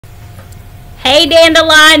Hey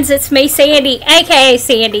dandelions, it's me Sandy, aka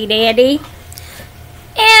Sandy Dandy.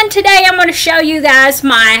 And today I'm going to show you guys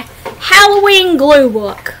my Halloween glue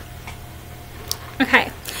book.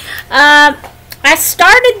 Okay, I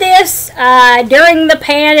started this during the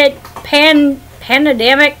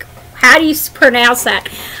pandemic. How do you pronounce that?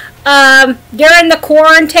 During the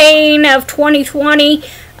quarantine of 2020,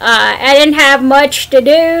 I didn't have much to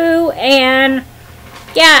do, and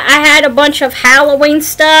yeah, I had a bunch of Halloween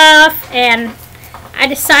stuff, and I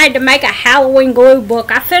decided to make a Halloween glue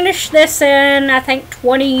book. I finished this in, I think,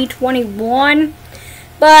 2021,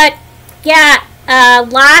 but yeah,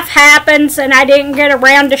 life happens, and I didn't get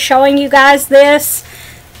around to showing you guys this,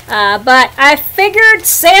 but I figured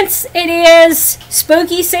since it is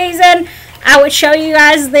spooky season, I would show you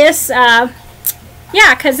guys this, yeah,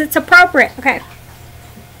 because it's appropriate. Okay,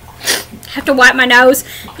 have to wipe my nose.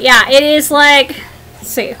 Yeah, it is like, let's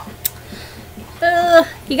see.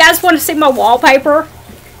 You guys want to see my wallpaper?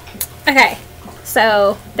 Okay,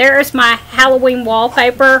 so there's my Halloween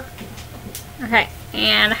wallpaper. Okay,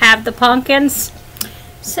 and I have the pumpkins.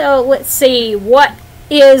 So let's see, what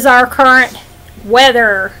is our current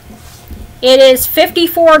weather? It is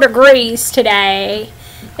 54 degrees today.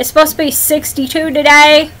 It's supposed to be 62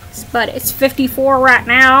 today, but it's 54 right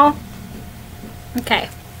now. Okay.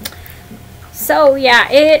 So yeah,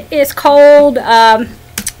 it is cold.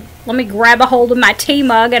 Let me grab a hold of my tea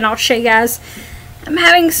mug and I'll show you guys. I'm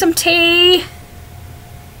having some tea.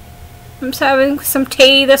 I'm having some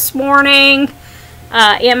tea this morning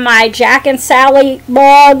in my Jack and Sally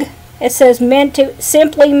mug. It says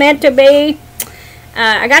simply meant to be.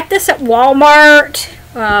 I got this at Walmart.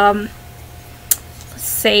 Let's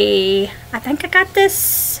see. I think I got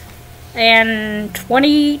this in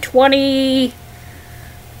 2020.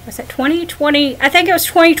 Was it 2020? I think it was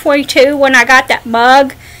 2022 when I got that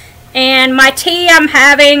mug. And my tea I'm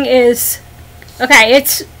having is, okay,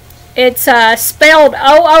 it's spelled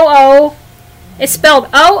O-O-O. It's spelled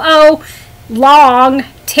O-O long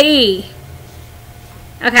tea.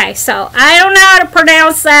 Okay, so I don't know how to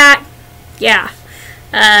pronounce that. Yeah.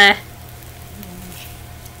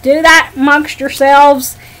 Do that amongst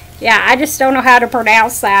yourselves. Yeah, I just don't know how to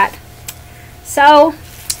pronounce that. So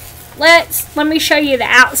let me show you the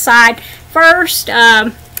outside. First,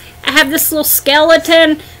 I have this little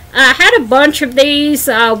skeleton. I had a bunch of these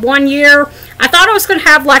one year. I thought I was going to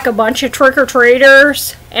have like a bunch of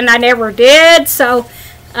trick-or-treaters, and I never did. So,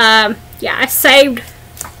 yeah, I saved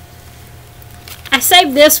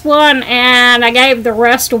this one, and I gave the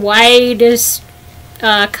rest away to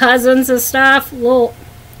cousins and stuff, little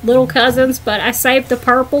cousins. But I saved the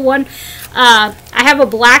purple one. I have a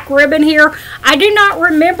black ribbon here. I do not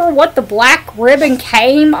remember what the black ribbon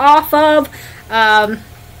came off of.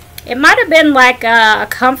 It might have been like a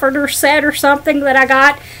comforter set or something that I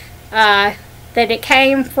got that it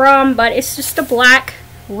came from, but it's just a black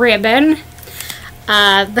ribbon.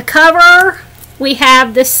 The cover, we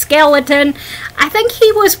have this skeleton. I think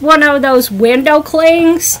he was one of those window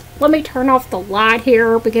clings. Let me turn off the light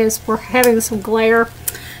here because we're having some glare.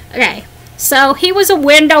 Okay, so he was a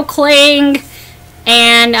window cling,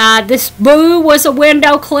 and this boo was a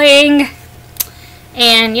window cling,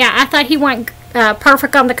 and yeah, I thought he went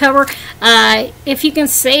perfect on the cover. If you can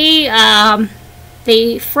see,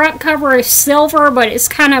 the front cover is silver, but it's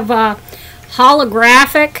kind of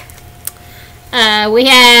holographic. We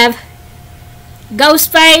have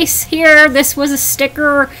Ghostface here. This was a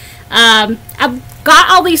sticker. I've got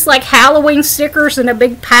all these like Halloween stickers in a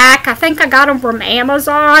big pack. I think I got them from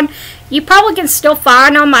Amazon. You probably can still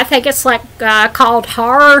find them. I think it's like called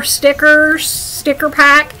horror stickers, sticker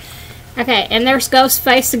pack. Okay, and there's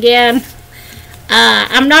Ghostface again.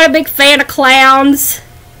 I'm not a big fan of clowns,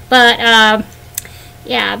 but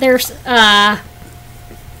yeah, there's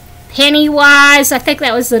Pennywise. I think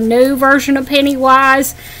that was the new version of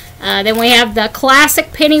Pennywise. Then we have the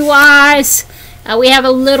classic Pennywise. We have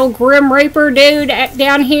a little Grim Reaper dude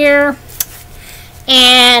down here.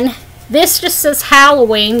 And this just says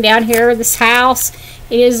Halloween down here, this house.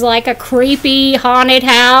 It is like a creepy haunted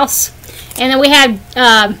house. And then we have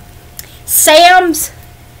Sam's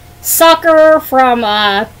Sucker from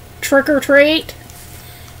Trick or Treat.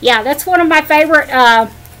 Yeah, that's one of my favorite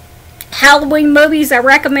Halloween movies. I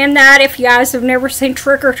recommend that if you guys have never seen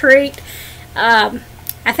Trick or Treat.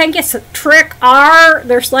 I think it's a Trick R.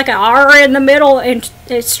 There's like an R in the middle, and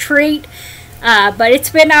it's Treat. But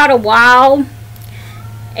it's been out a while,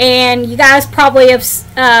 and you guys probably have.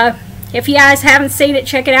 If you guys haven't seen it,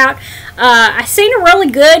 check it out. I seen a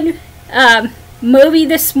really good movie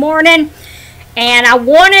this morning. And I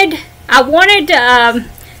wanted to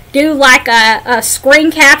do like a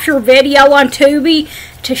screen capture video on Tubi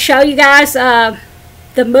to show you guys the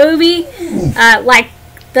movie, like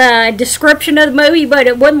the description of the movie, but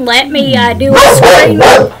it wouldn't let me do a screen.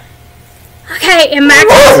 Okay, and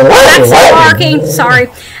Max is barking. Sorry.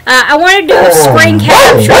 I want to do a screen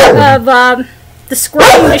capture of the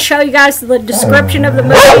screen to show you guys the description of the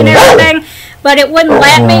movie and everything, but it wouldn't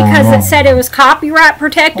let me because it said it was copyright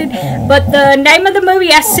protected. But the name of the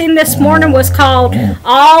movie I seen this morning was called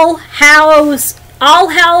All Hallows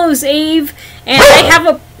Eve, and they have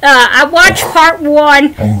a I watched part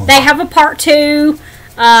 1. They have a part 2.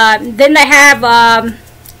 Then they have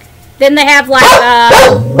like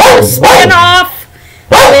a spin-off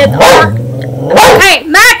with okay,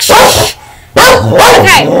 Max. Shh.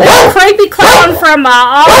 Okay, the creepy clown from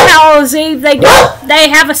All Hallows Eve. They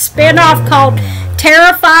have a spin-off called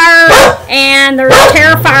Terrifier, and there's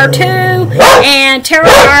Terrifier 2, and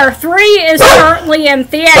Terrifier 3 is currently in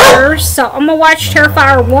theaters, so I'm going to watch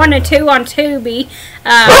Terrifier 1 and 2 on Tubi.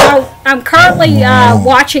 I'm currently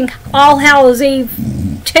watching All Hallows Eve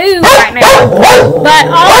 2 right now, but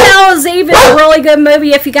All Hallows Eve is a really good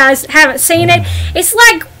movie if you guys haven't seen it. It's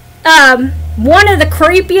like one of the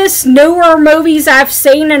creepiest newer movies I've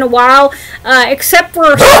seen in a while, except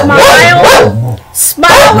for Smile.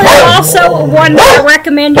 Smile is also one that I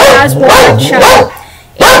recommend you guys watch.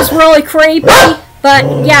 It was really creepy,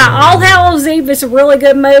 but yeah, All Hallows Eve is a really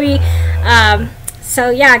good movie. So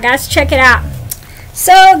yeah, guys, check it out.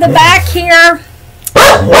 So the back here,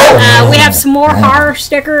 we have some more horror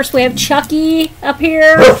stickers. We have Chucky up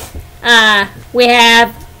here. We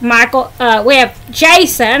have Michael. We have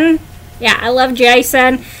Jason. Yeah, I love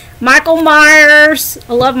Jason. Michael Myers.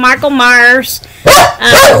 I love Michael Myers. We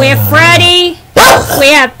have Freddy. We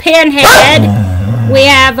have Pinhead. We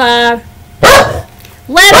have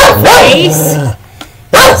Leatherface.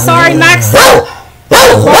 Sorry, Max.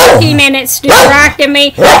 Barking and it's distracting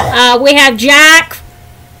me. We have Jack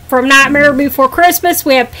from Nightmare Before Christmas.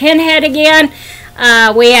 We have Pinhead again.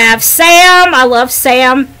 We have Sam. I love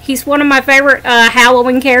Sam. He's one of my favorite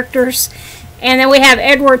Halloween characters. And then we have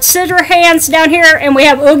Edward Scissorhands down here, and we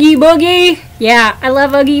have Oogie Boogie. Yeah, I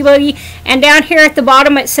love Oogie Boogie. And down here at the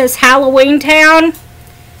bottom it says Halloween Town.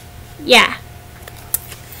 Yeah.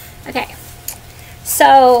 Okay.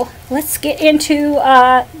 So let's get into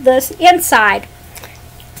the inside.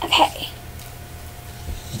 Okay.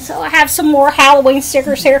 So I have some more Halloween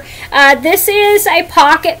stickers here. This is a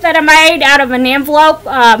pocket that I made out of an envelope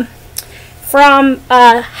from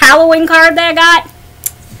a Halloween card that I got.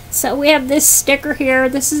 So we have this sticker here.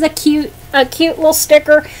 This is a cute little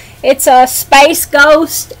sticker. It's a space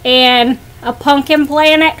ghost and a pumpkin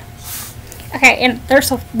planet. Okay, and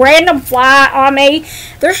there's a random fly on me.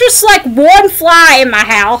 There's just like one fly in my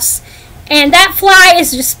house, and that fly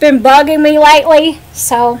has just been bugging me lately.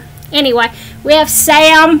 So anyway, we have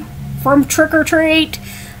Sam from Trick or Treat.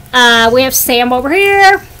 We have Sam over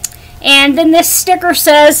here, and then this sticker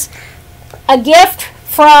says a gift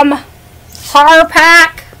from Horror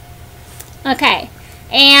Pack. Okay,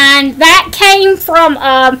 and that came from,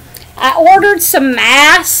 I ordered some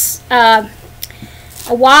masks a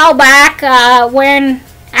while back when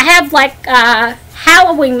I have like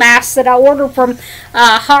Halloween masks that I ordered from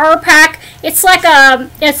Horror Pack. It's like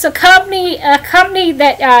it's a company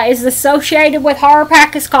that is associated with Horror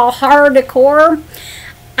Pack. It's called Horror Decor.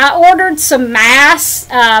 I ordered some masks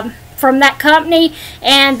from that company,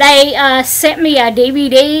 and they sent me a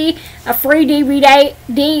DVD, a free DVD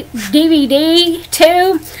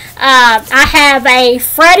too. I have a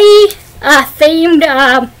Freddy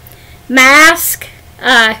themed mask,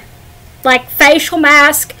 like facial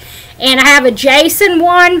mask, and I have a Jason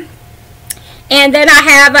one, and then I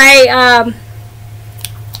have a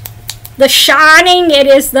The Shining. It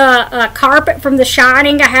is the carpet from The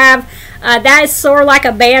Shining. I have that is sort of like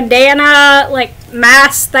a bandana, like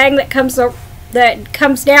mask thing that comes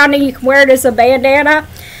down, and you can wear it as a bandana,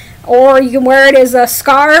 or you can wear it as a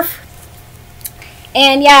scarf.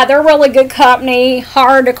 And yeah, they're really good company,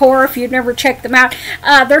 Horror Decor, if you've never checked them out.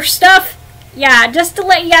 Their stuff, yeah, just to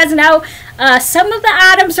let you guys know, some of the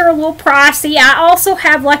items are a little pricey. I also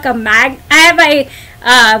have like I have a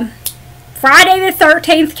Friday the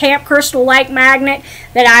 13th Camp Crystal Lake magnet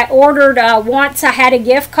that I ordered once. I had a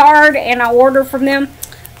gift card and I ordered from them.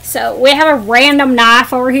 So we have a random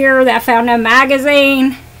knife over here that I found in a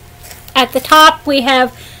magazine. At the top we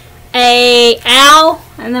have a owl,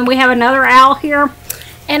 and then we have another owl here.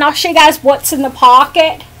 And I'll show you guys what's in the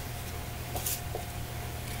pocket.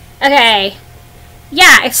 Okay.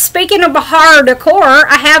 Yeah, speaking of Horror Decor,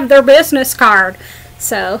 I have their business card.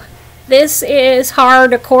 So this is Horror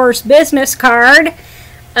Decor's business card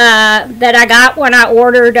that I got when I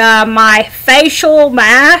ordered my facial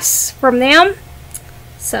masks from them.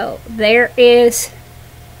 So there is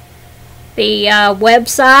the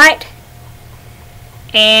website,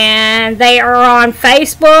 and they are on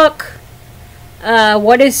Facebook.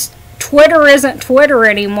 What is Twitter? Isn't Twitter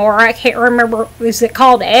anymore. I can't remember. Is it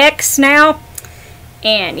called X now?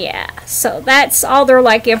 And yeah, so that's all their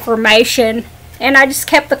like information. And I just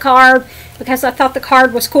kept the card because I thought the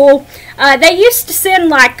card was cool. They used to send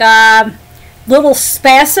like little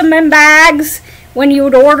specimen bags when you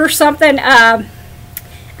would order something. I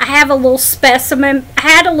had a little specimen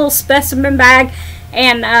bag,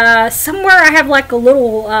 and somewhere I have like a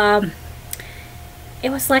little, it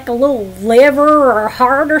was like a little liver or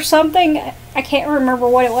heart or something. I can't remember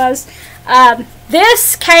what it was.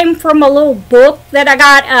 This came from a little book that I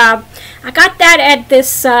got. I got that at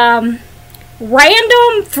this random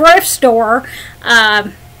thrift store.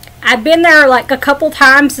 I've been there like a couple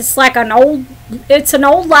times. It's like an old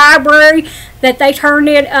library that they turned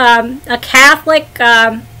in a Catholic.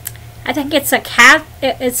 I think it's a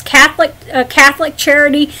Catholic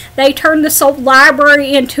charity. They turned this old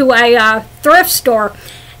library into a thrift store,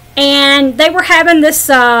 and they were having this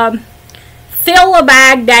fill a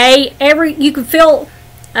bag day. You could fill.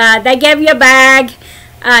 They gave you a bag.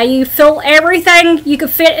 You fill everything you could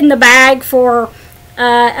fit in the bag for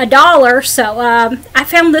 $1. So I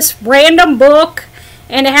found this random book,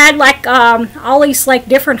 and it had like all these like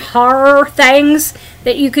different horror things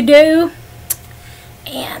that you could do.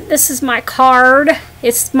 And this is my card.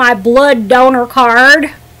 It's my blood donor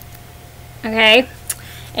card. Okay.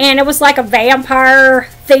 And it was like a vampire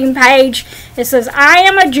theme page. It says, "I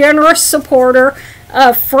am a generous supporter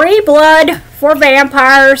of free blood for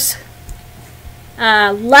vampires.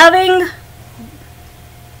 Loving,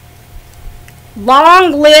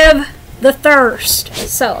 long live the thirst."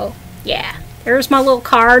 So, yeah. There's my little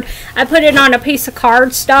card. I put it on a piece of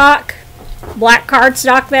cardstock. Black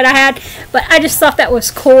cardstock that I had, but I just thought that was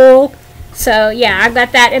cool. So yeah, I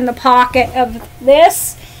got that in the pocket of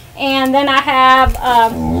this. And then I have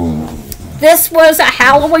this was a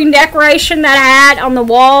Halloween decoration that I had on the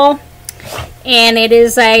wall, and it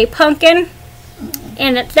is a pumpkin,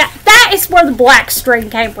 and that is where the black string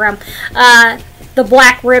came from, the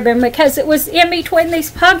black ribbon, because it was in between these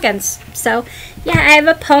pumpkins. So yeah, I have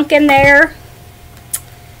a pumpkin there.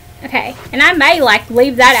 Okay, and I may like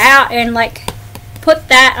leave that out and like put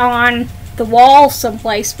that on the wall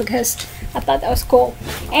someplace because I thought that was cool.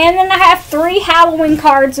 And then I have 3 Halloween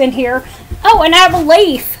cards in here. Oh, and I have a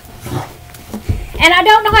leaf. And I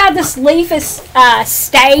don't know how this leaf has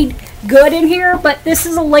stayed good in here, but this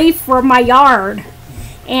is a leaf from my yard.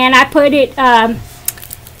 And I put it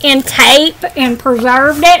in tape and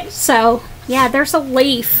preserved it. So, yeah, there's a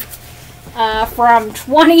leaf from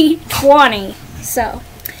 2020. So,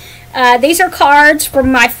 these are cards from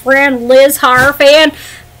my friend Liz Horrorfan.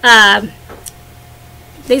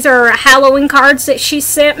 These are Halloween cards that she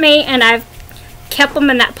sent me, and I've kept them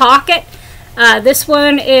in that pocket. This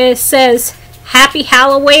one says Happy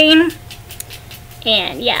Halloween,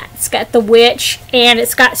 and yeah, it's got the witch, and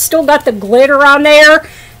it's still got the glitter on there.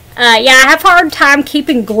 Yeah, I have a hard time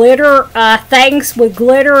keeping glitter things with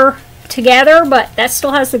glitter together, but that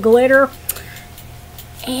still has the glitter.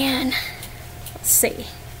 And let's see.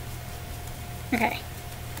 Okay.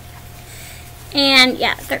 And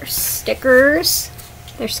yeah, there's stickers.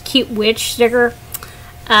 There's a cute witch sticker.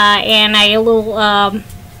 And a little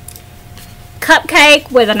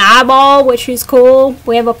cupcake with an eyeball, which is cool.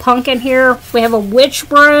 We have a pumpkin here. We have a witch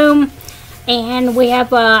broom. And we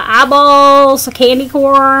have eyeballs, a candy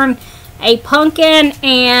corn, a pumpkin,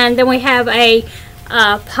 and then we have a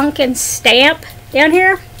pumpkin stamp down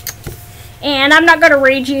here. And I'm not going to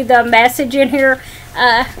read you the message in here.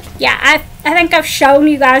 Yeah, I think I've shown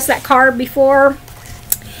you guys that card before.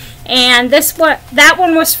 And that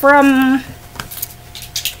one was from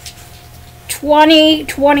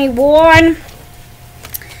 2021.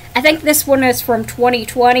 I think this one is from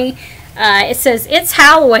 2020. It says, "It's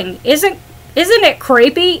Halloween. Isn't it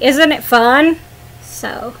creepy? Isn't it fun?"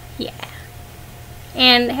 So, yeah.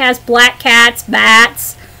 And it has black cats,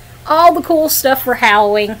 bats, all the cool stuff for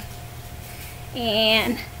Halloween.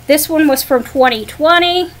 And this one was from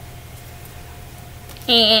 2020.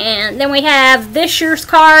 And then we have this year's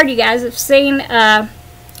card. You guys have seen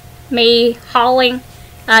me hauling,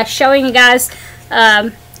 showing you guys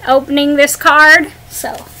opening this card.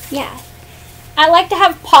 So, yeah. I like to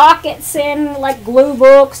have pockets in, like, glue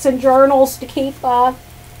books and journals to keep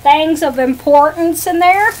things of importance in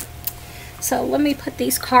there. So, let me put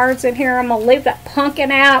these cards in here. I'm going to leave that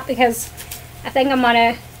pumpkin out because I think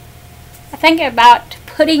I'm thinking about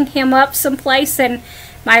putting him up someplace in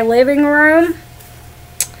my living room.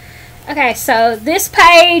 Okay, so this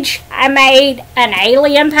page, I made an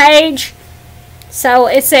alien page. So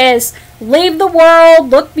it says, leave the world,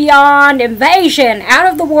 look beyond, invasion,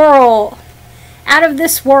 out of the world, out of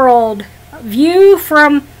this world, view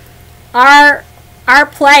from our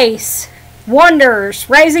place, wonders,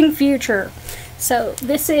 raising future. So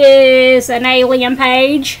this is an alien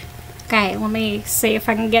page. Okay, let me see if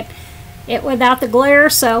I can get it without the glare.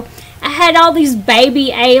 So I had all these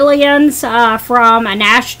baby aliens from a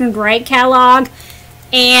National Great catalog,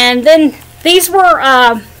 and then these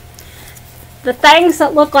were the things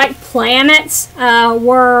that look like planets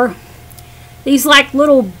were these like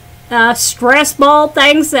little stress ball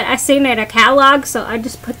things that I seen at a catalog, so I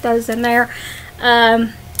just put those in there.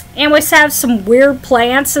 And we have some weird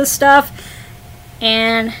plants and stuff,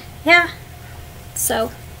 and yeah,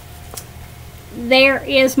 so there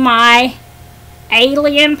is my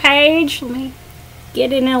alien page. Let me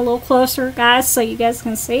get in a little closer, guys, so you guys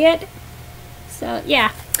can see it. So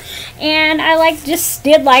yeah, and I like just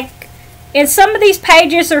did like, in some of these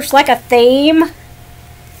pages there's like a theme,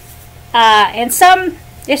 and some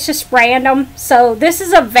it's just random. So this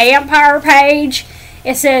is a vampire page.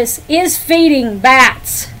 It says, is feeding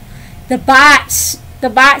bats, the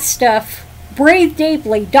bite stuff, breathe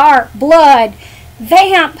deeply, dark, blood,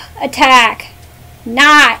 vamp attack,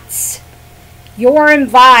 nights, you're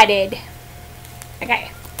invited. Okay,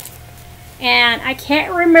 and I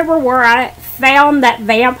can't remember where I found that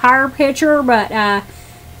vampire picture, but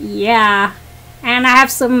yeah, and I have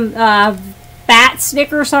some bat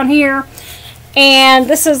stickers on here, and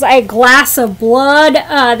this is a glass of blood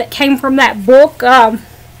that came from that book,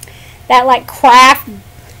 that like craft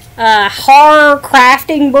horror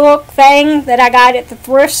crafting book thing that I got at the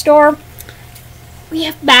thrift store. We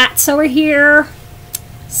have bats over here.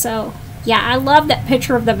 So yeah, I love that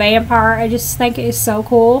picture of the vampire. I just think it is so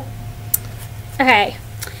cool. Okay,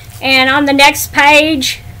 and on the next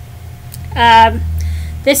page,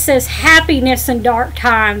 this says happiness in dark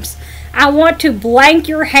times. I want to blank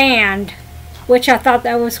your hand, which I thought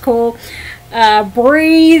that was cool.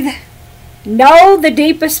 Breathe. Know the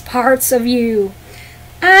deepest parts of you.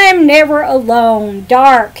 I'm never alone.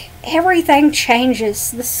 Dark. Everything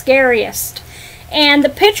changes. The scariest. And the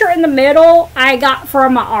picture in the middle I got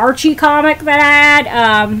from an Archie comic that I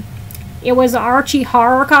had. It was an Archie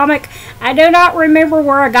horror comic. I do not remember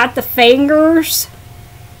where I got the fingers,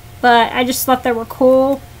 but I just thought they were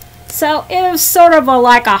cool. So it was sort of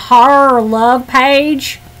like a horror love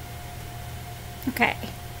page. Okay,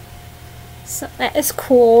 so that is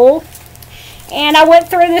cool. And I went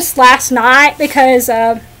through this last night because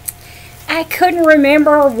I couldn't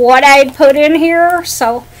remember what I had put in here,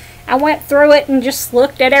 so I went through it and just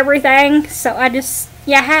looked at everything. So I just,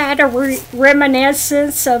 yeah, had a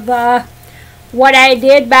reminiscence of what I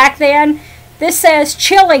did back then. This says,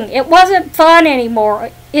 chilling, it wasn't fun anymore,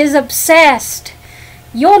 is obsessed.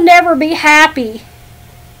 You'll never be happy.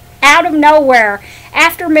 Out of nowhere.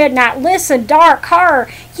 After midnight, listen, dark, horror.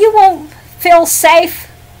 You won't feel safe.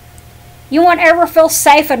 You won't ever feel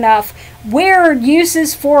safe enough. Weird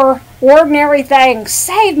uses for ordinary things.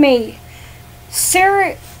 Save me.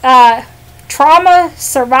 Trauma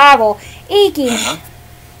survival. Eking.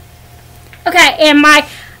 Okay, and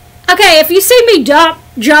okay, if you see me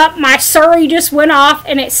jump, my Surrey just went off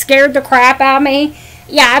and it scared the crap out of me.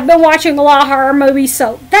 Yeah, I've been watching a lot of horror movies,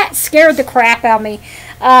 so that scared the crap out of me.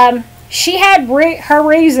 She had her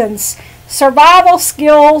reasons. Survival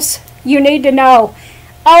skills you need to know.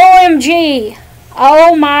 OMG.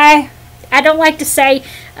 Oh my. I don't like to say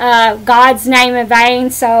God's name in vain,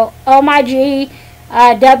 so oh my G.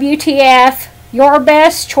 WTF. Your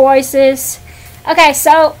best choices. Okay,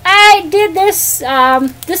 so I did this.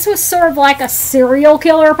 This was sort of like a serial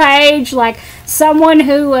killer page, like someone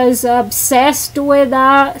who was obsessed with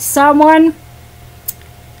someone.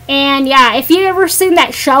 And yeah, if you ever seen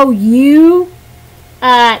that show You,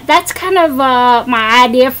 that's kind of my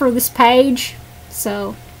idea for this page.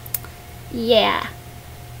 So yeah,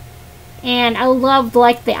 and I loved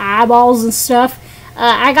like the eyeballs and stuff.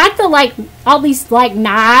 I got the all these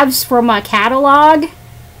knives from a catalog.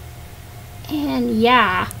 And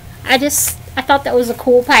yeah, I thought that was a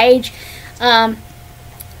cool page.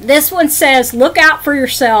 This one says, look out for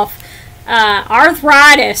yourself.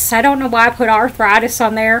 Arthritis. I don't know why I put arthritis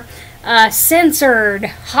on there. Censored.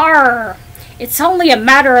 Horror. It's only a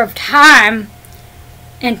matter of time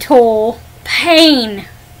until pain.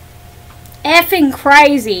 Effing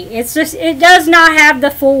crazy. It's just, it does not have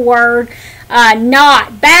the full word.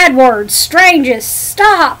 Not. Bad words. Strangest.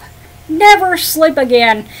 Stop. Never sleep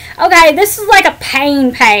again. Okay, this is like a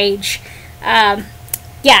pain page.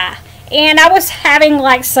 Yeah. And I was having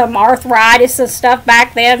like some arthritis and stuff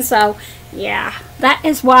back then, so yeah, that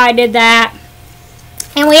is why I did that.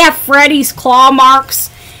 And we have Freddy's claw marks.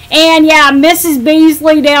 And yeah, Mrs.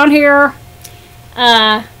 Beasley down here.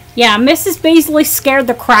 Yeah, Mrs. Beasley scared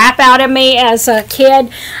the crap out of me as a kid.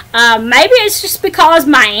 Maybe it's just because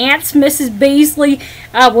my aunt's Mrs. Beasley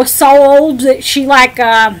was so old that she like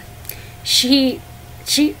she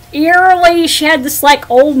eerily, she had this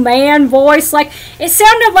like old man voice. Like it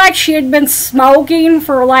sounded like she had been smoking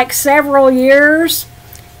for like several years.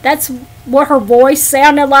 That's what her voice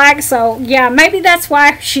sounded like. So yeah, maybe that's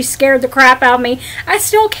why she scared the crap out of me. I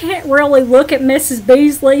still can't really look at Mrs.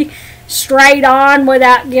 Beasley straight on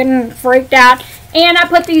without getting freaked out. And I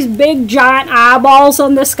put these big giant eyeballs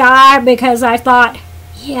on the sky because I thought,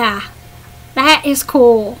 yeah, that is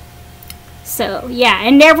cool. So yeah,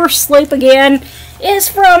 and Never Sleep Again is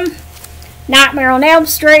from Nightmare on Elm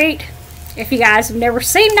Street. If you guys have never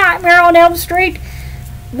seen Nightmare on Elm Street,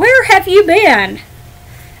 where have you been?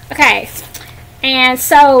 Okay, and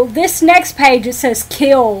so this next page, it says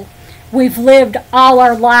kill. We've lived all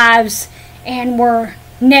our lives and we're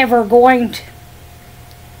never going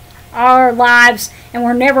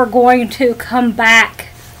to come back,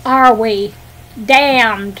 are we?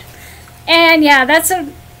 Damned. And yeah, that's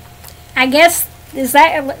I guess, is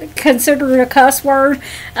that considered a cuss word?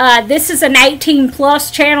 This is an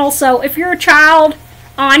 18+ channel, so if you're a child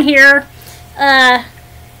on here,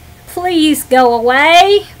 please go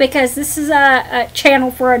away, because this is a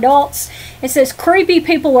channel for adults. It says creepy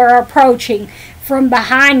people are approaching from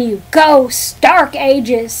behind you. Ghosts, dark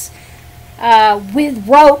ages, with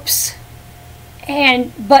ropes,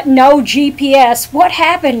 but no GPS. What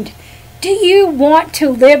happened? Do you want to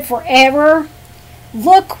live forever?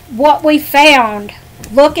 Look what we found.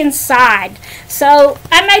 Look inside. So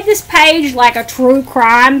I made this page like a true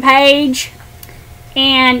crime page,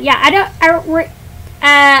 and yeah,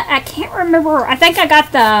 I can't remember. I think I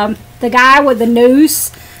got the guy with the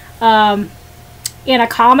noose in a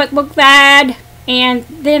comic book bag. And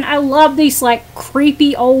then I love these like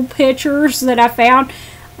creepy old pictures that I found.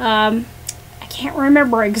 I can't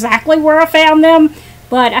remember exactly where I found them,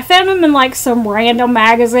 but I found them in like some random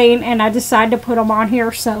magazine, and I decided to put them on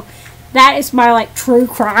here. So that is my like true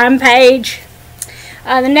crime page.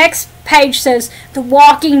 The next page says The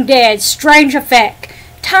Walking Dead, strange effect,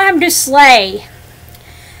 time to slay.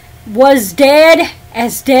 Was dead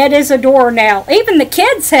as a doornail. Even the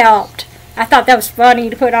kids helped. I thought that was funny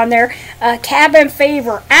to put on there. Cabin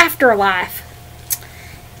Fever, Afterlife.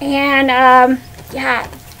 And, yeah,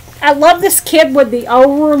 I love this kid with the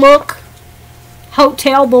Overlook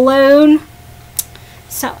hotel balloon.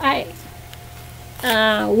 So,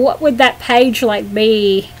 what would that page, like,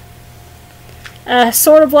 be?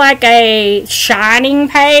 Sort of like a Shining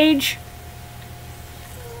page.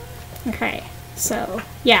 Okay, so,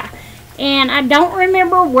 yeah. And I don't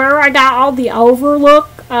remember where I got all the Overlook,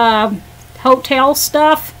 hotel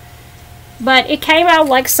stuff, but it came out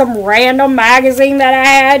like some random magazine that I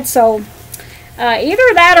had. So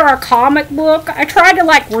either that or a comic book. I tried to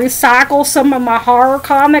like recycle some of my horror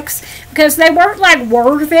comics because they weren't like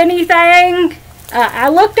worth anything. I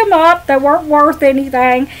looked them up, they weren't worth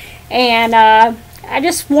anything, and I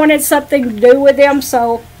just wanted something to do with them,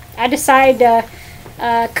 so I decided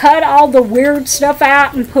to cut all the weird stuff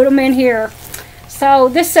out and put them in here. So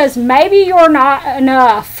this says maybe you're not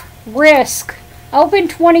enough. Risk. Open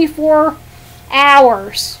 24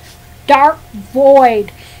 hours. Dark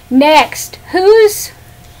void. Next. Whose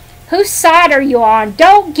side are you on?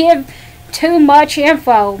 Don't give too much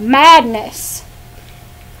info. Madness.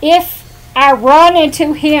 If I run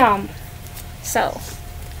into him. So,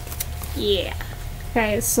 yeah.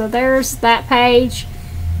 Okay, so there's that page.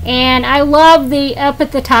 And I love the up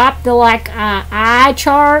at the top, the like eye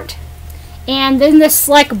chart. And then this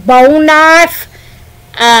like bone knife.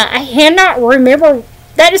 I cannot remember.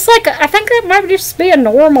 That is like, I think that might just be a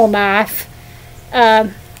normal knife.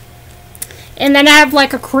 And then I have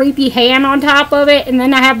like a creepy hand on top of it. And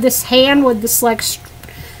then I have this hand with this like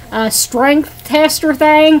strength tester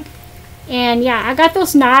thing. And yeah, I got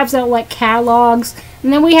those knives out like catalogs.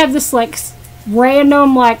 And then we have this like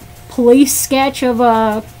random like police sketch of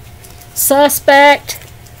a suspect.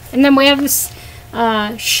 And then we have this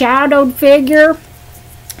shadowed figure.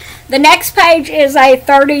 The next page is a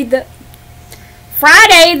Friday the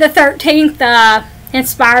 13th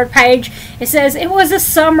inspired page. It says, it was a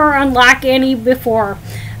summer unlike any before.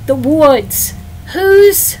 The woods.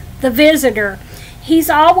 Who's the visitor? He's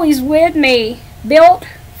always with me. Built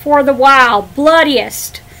for the wild.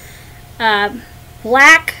 Bloodiest.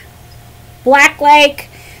 Black Lake.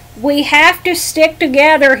 We have to stick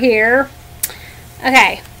together here.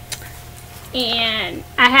 Okay. And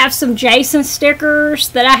I have some Jason stickers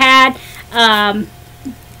that I had.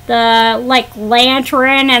 The like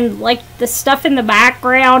lantern and like the stuff in the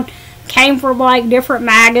background came from like different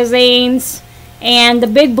magazines. And the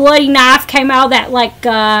big bloody knife came out of that like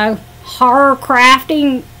horror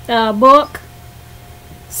crafting book.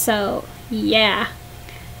 So yeah.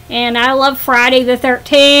 And I love Friday the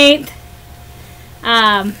 13th.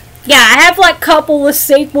 Yeah, I have like a couple of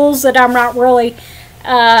sequels that I'm not really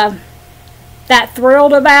that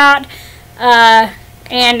thrilled about.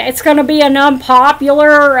 And it's going to be an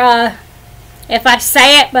unpopular if I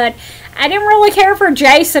say it, but I didn't really care for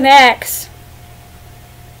Jason X.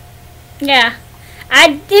 Yeah.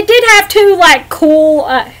 It did have two like cool,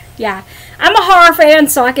 yeah. I'm a horror fan,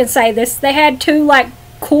 so I can say this. They had two like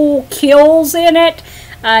cool kills in it.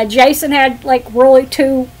 Jason had like really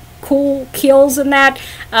two cool kills in that.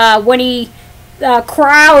 When he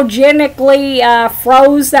cryogenically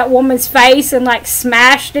froze that woman's face and like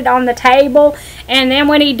smashed it on the table, and then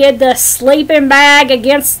when he did the sleeping bag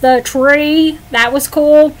against the tree, that was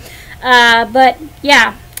cool. But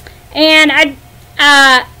yeah, and I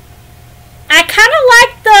kind of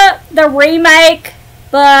like the remake,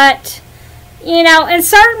 but you know, in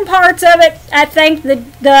certain parts of it, I think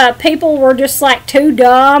the people were just like too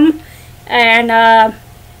dumb, and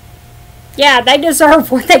yeah, they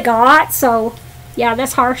deserve what they got. So yeah,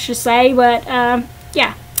 that's harsh to say, but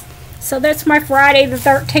yeah. So that's my Friday the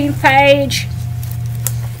 13th page.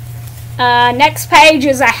 Next page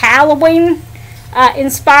is a Halloween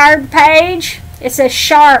inspired page. It says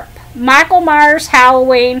Sharp, Michael Myers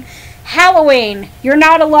Halloween. Halloween, you're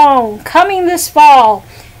not alone. Coming this fall.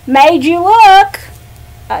 Made you look.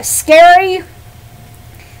 Scary,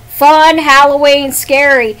 fun, Halloween,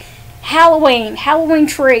 scary. Halloween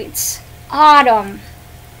treats. Autumn.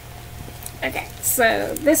 Okay,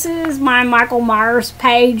 so this is my Michael Myers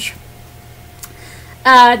page.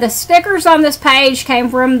 The stickers on this page came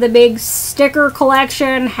from the big sticker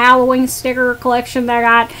collection, Halloween sticker collection that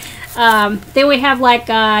I got. Then we have like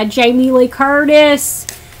Jamie Lee Curtis,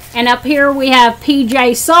 and up here we have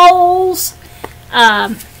PJ Souls.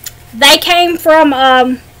 They came from,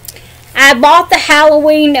 I bought the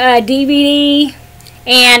Halloween DVD,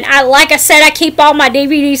 and like I said, I keep all my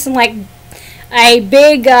DVDs in like a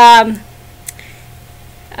big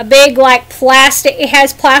like plastic, it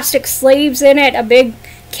has plastic sleeves in it, a big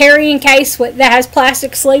carrying case that has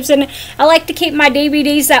plastic sleeves in it. I like to keep my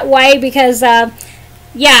DVDs that way because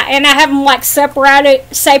yeah, and I have them like separated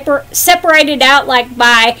out like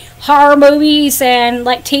by horror movies and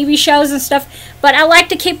like TV shows and stuff, but I like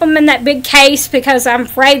to keep them in that big case because I'm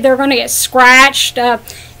afraid they're going to get scratched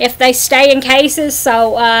if they stay in cases.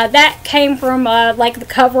 So that came from like the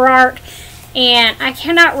cover art, and I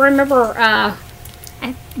cannot remember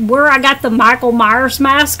where I got the Michael Myers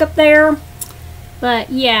mask up there, but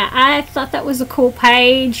yeah, I thought that was a cool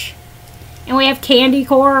page. And we have candy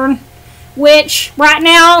corn, which right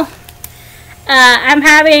now I'm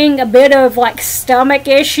having a bit of like stomach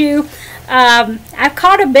issue. I've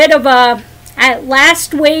caught a bit of a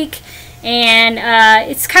last week, and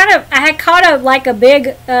it's kind of, I had caught a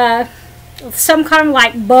big some kind of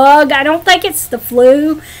like bug. I don't think it's the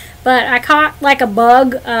flu, but I caught like a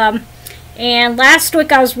bug. And last week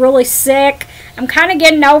I was really sick. I'm kind of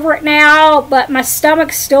getting over it now, but my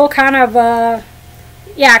stomach's still kind of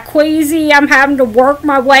yeah, queasy. I'm having to work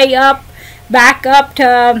my way back up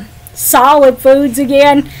to solid foods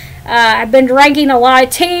again. I've been drinking a lot of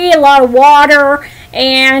tea, a lot of water,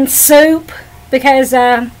 and soup because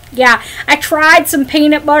yeah, I tried some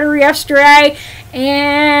peanut butter yesterday,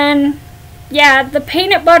 and yeah, the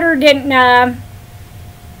peanut butter didn't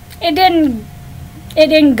it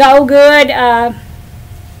didn't go good.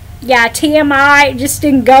 Yeah, TMI, it just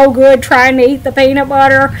didn't go good trying to eat the peanut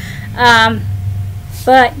butter.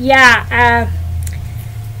 But yeah,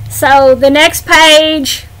 so the next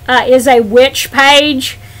page is a witch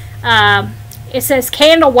page. It says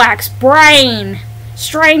candle wax, brain,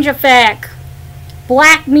 strange effect,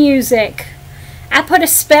 black music, I put a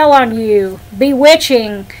spell on you,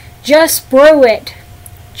 bewitching, just brew it,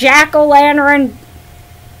 jack-o'-lantern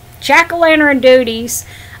duties,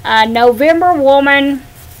 November woman.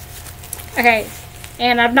 Okay,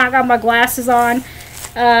 and I've not got my glasses on.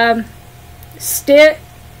 The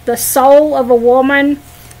soul of a woman.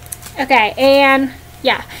 Okay, and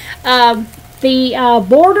yeah, the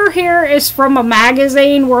border here is from a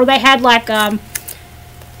magazine where they had like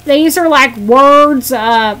these are like words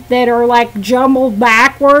that are like jumbled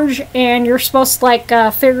backwards, and you're supposed to like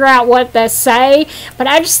figure out what they say. But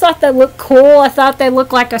I just thought they looked cool. I thought they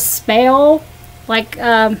looked like a spell, like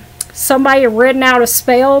somebody had written out a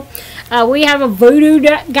spell. We have a voodoo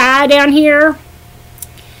guy down here,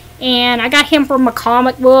 and I got him from a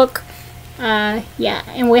comic book. Yeah,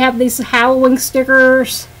 and we have these Halloween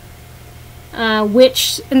stickers,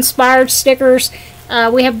 witch-inspired stickers.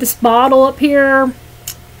 We have this bottle up here.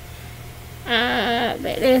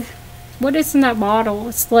 What is in that bottle?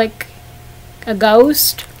 It's like a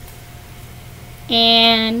ghost.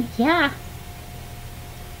 And yeah,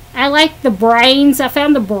 I like the brains. I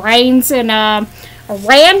found the brains in a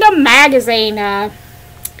random magazine. I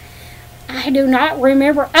do not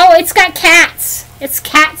remember. Oh, it's got cats. It's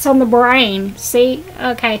cats on the brain. See?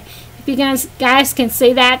 Okay. If you guys can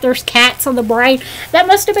see that, there's cats on the brain. That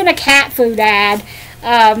must have been a cat food ad.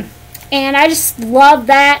 And I just love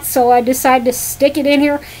that, so I decided to stick it in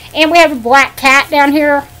here. And we have a black cat down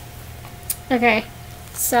here. Okay,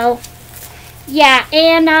 so, yeah,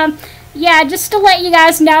 and, yeah, just to let you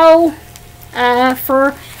guys know,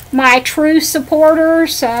 for my true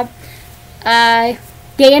supporters,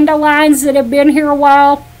 dandelions that have been here a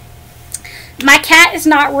while, my cat is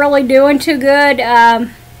not really doing too good,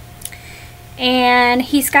 and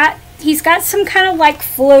he's got some kind of, like,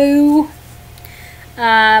 flu.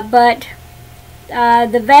 But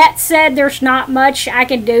the vet said there's not much I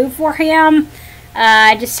can do for him.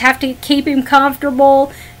 I just have to keep him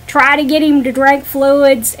comfortable, try to get him to drink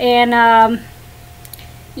fluids, and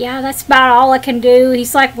yeah, that's about all I can do.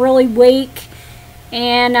 He's like really weak,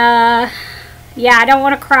 and yeah, I don't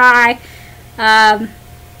want to cry.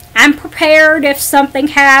 I'm prepared if something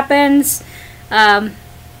happens. Yeah,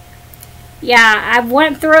 I've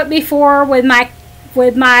went through it before with my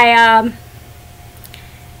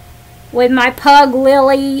pug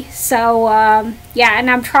Lily, so yeah, and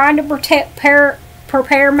I'm trying to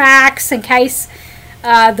prepare Max in case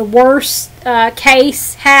the worst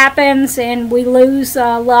case happens and we lose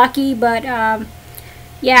Lucky. But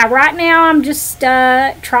yeah, right now I'm just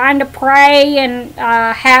trying to pray and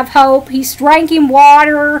have hope. He's drinking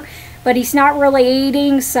water, but he's not really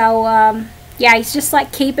eating, so yeah, he's just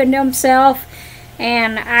like keeping to himself,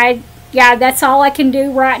 and yeah, that's all I can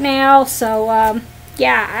do right now. So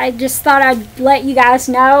yeah, I just thought I'd let you guys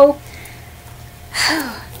know.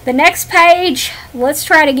 The next page, let's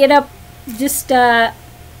try to get up, just get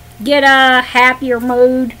a happier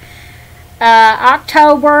mood.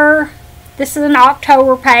 October, this is an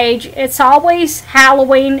October page. It's always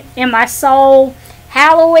Halloween in my soul.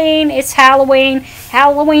 Halloween, it's Halloween.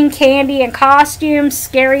 Halloween candy and costumes,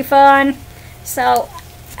 scary fun. So,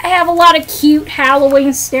 I have a lot of cute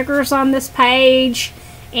Halloween stickers on this page.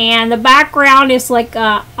 And the background is like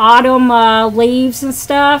autumn leaves and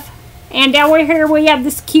stuff. And down here we have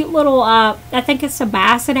this cute little, I think it's a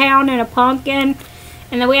basset hound and a pumpkin.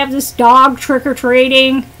 And then we have this dog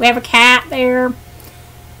trick-or-treating. We have a cat there.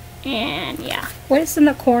 And yeah, what is in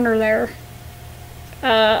the corner there?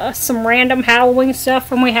 Some random Halloween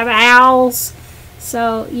stuff. And we have owls.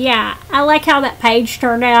 So yeah, I like how that page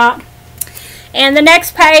turned out. And the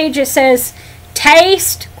next page, it says,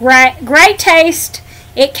 taste, great taste.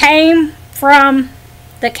 It came from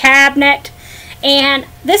the cabinet, and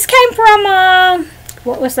this came from,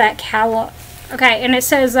 what was that, okay, and it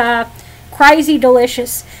says, crazy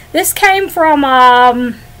delicious. This came from,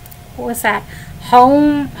 what was that,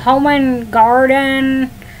 home and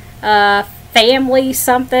garden, family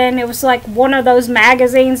something. It was like one of those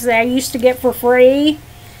magazines that I used to get for free,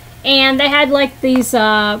 and they had like these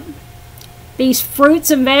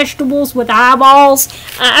fruits and vegetables with eyeballs.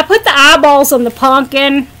 I put the eyeballs on the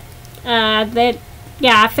pumpkin that,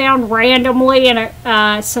 yeah, I found randomly in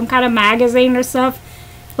some kind of magazine or stuff.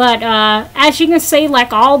 But as you can see,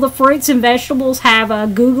 like all the fruits and vegetables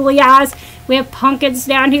have googly eyes. We have pumpkins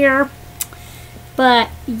down here.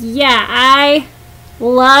 But yeah, I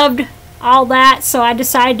loved all that, so I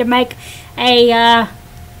decided to make a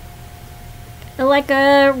like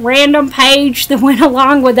a random page that went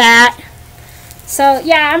along with that. So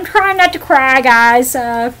yeah, I'm trying not to cry, guys.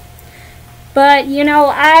 But you know,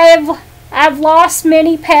 I've lost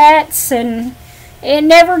many pets, and it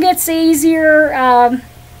never gets easier.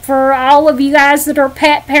 For all of you guys that are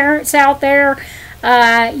pet parents out there,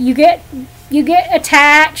 you get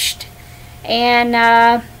attached, and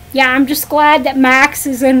yeah, I'm just glad that Max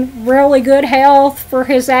is in really good health for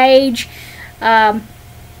his age.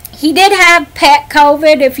 He did have pet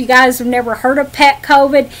COVID. If you guys have never heard of pet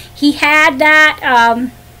COVID, he had that,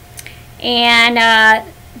 and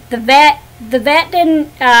the vet didn't.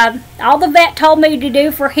 All the vet told me to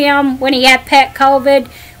do for him when he had pet COVID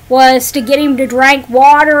was to get him to drink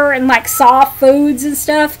water and like soft foods and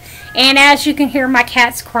stuff. And as you can hear, my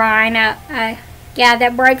cat's crying. Yeah,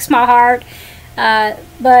 that breaks my heart.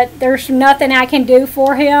 But there's nothing I can do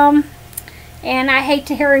for him. And I hate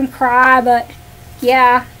to hear him cry, but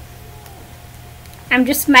yeah, I'm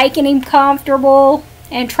just making him comfortable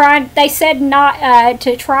and trying. They said not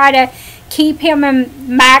to try to keep him and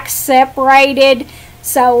Max separated.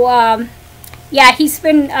 So yeah, he's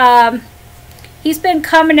been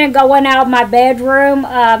coming and going out of my bedroom.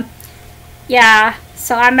 Yeah,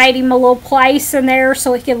 so I made him a little place in there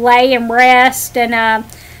so he could lay and rest. And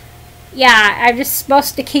yeah, I'm just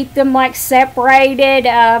supposed to keep them like separated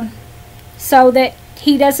so that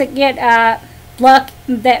he doesn't get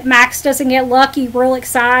that Max doesn't get lucky, real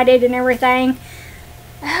excited and everything.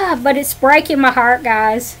 But it's breaking my heart,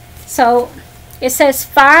 guys. So it says,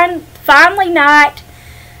 finally not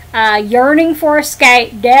yearning for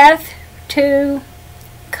escape, death to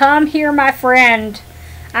come here, my friend.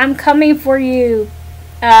 I'm coming for you.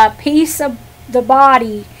 Piece of the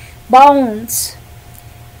body, bones,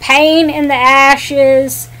 pain in the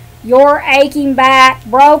ashes, your aching back,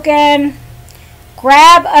 broken.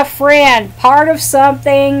 Grab a friend, part of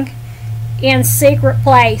something in secret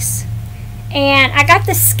place. And I got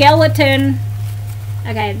the skeleton.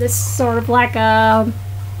 Okay, this is sort of like a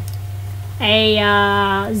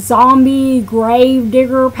zombie grave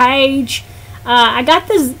digger page. I got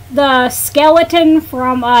the skeleton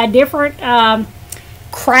from a different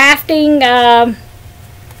crafting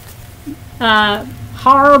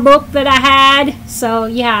horror book that I had. So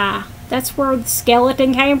yeah, that's where the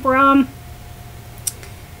skeleton came from.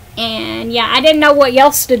 And yeah, I didn't know what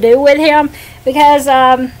else to do with him because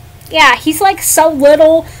yeah, he's like so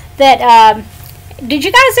little that did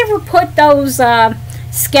you guys ever put those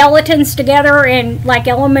skeletons together in like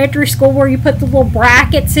elementary school where you put the little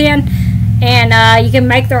brackets in and you can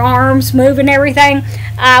make their arms move and everything?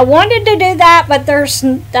 I wanted to do that, but there's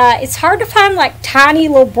it's hard to find like tiny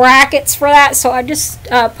little brackets for that, so I just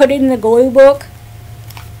put it in the glue book.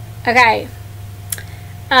 Okay.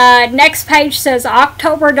 Next page says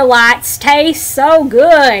October delights taste so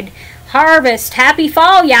good. Harvest, happy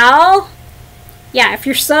fall, y'all. Yeah, if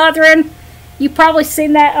you're Southern, you've probably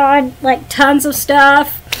seen that on like tons of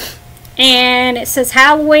stuff. And it says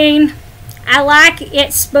Halloween. I like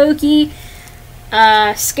it spooky.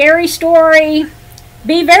 Scary story.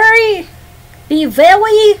 Be very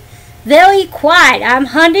quiet. I'm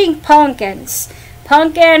hunting pumpkins.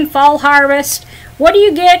 Pumpkin fall harvest. What do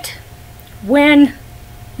you get when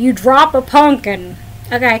you drop a pumpkin?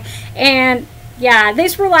 Okay, and yeah,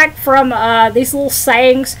 these were like from these little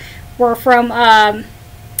sayings were from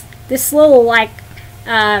this little like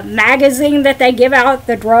magazine that they give out at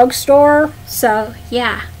the drugstore. So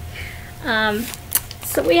yeah,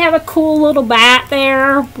 so we have a cool little bat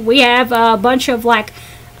there. We have a bunch of like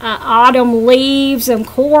autumn leaves and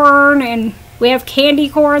corn, and we have candy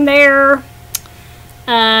corn there.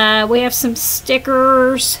 We have some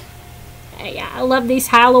stickers. Yeah, I love these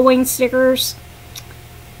Halloween stickers.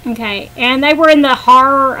 Okay, and they were in the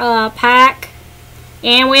horror pack.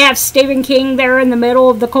 And we have Stephen King there in the middle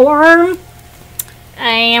of the corn.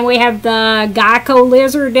 And we have the Geico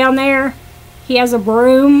lizard down there. He has a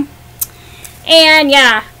broom. And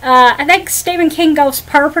yeah, I think Stephen King goes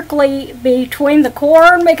perfectly between the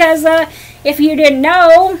corn because if you didn't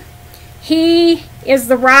know, he is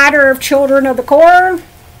the writer of Children of the Corn.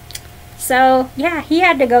 So yeah, he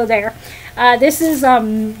had to go there. This is a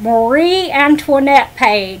Marie Antoinette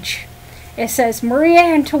page. It says Marie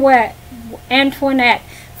Antoinette,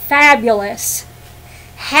 fabulous.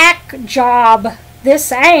 Hack job,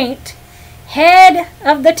 this ain't. Head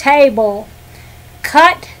of the table,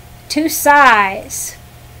 cut to size.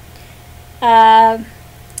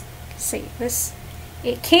 See this.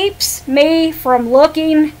 It keeps me from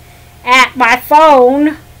looking at my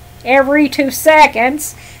phone every 2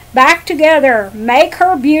 seconds. Back together, make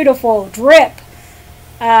her beautiful, drip.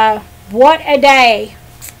 What a day.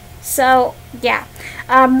 So yeah,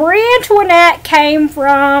 Marie Antoinette came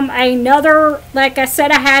from another, like I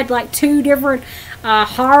said, I had like 2 different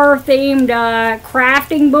horror themed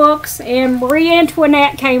crafting books, and Marie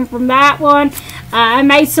Antoinette came from that one. I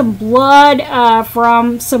made some blood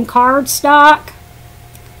from some cardstock,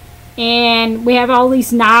 and we have all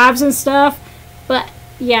these knives and stuff. But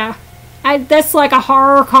yeah, that's like a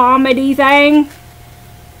horror comedy thing.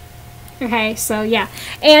 Okay, so yeah.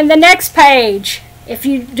 And the next page, if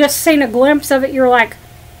you just seen a glimpse of it, you're like,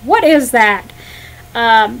 what is that?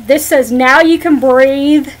 This says, now you can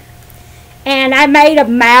breathe. And I made a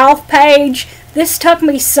mouth page. This took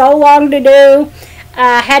me so long to do.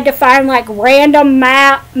 I had to find like random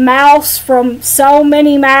mouths from so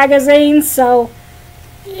many magazines. So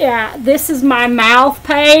yeah, this is my mouth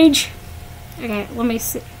page. Okay, let me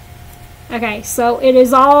see. Okay, so it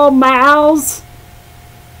is all mouths.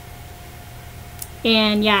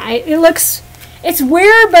 And yeah, it looks It's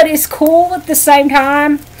weird, but it's cool at the same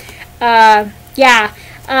time. Yeah.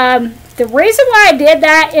 The reason why I did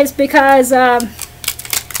that is because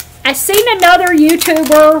I seen another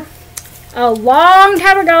YouTuber a long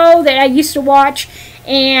time ago that I used to watch,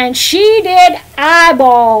 and she did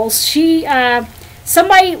eyeballs. She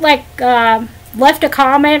somebody like left a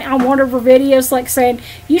comment on one of her videos like saying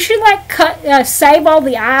you should like save all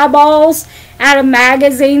the eyeballs out of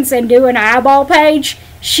magazines and do an eyeball page.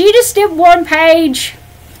 She just did one page.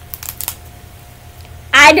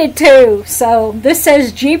 I did too. So this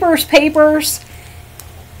says Jeepers Papers,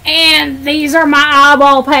 and these are my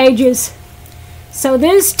eyeball pages. So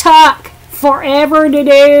this took forever to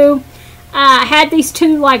do. I had these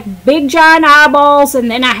two like big giant eyeballs,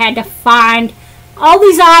 and then I had to find all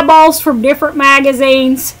these eyeballs from different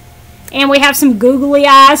magazines, and we have some googly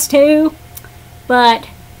eyes too. But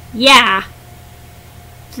yeah,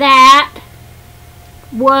 that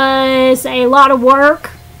was a lot of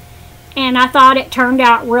work, and I thought it turned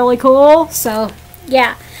out really cool. So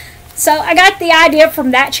yeah, so I got the idea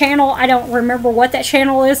from that channel. I don't remember what that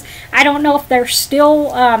channel is. I don't know if they're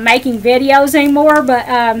still making videos anymore, but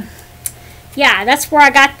yeah, that's where I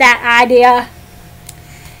got that idea.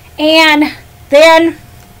 And then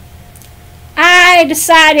I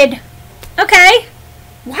decided, okay,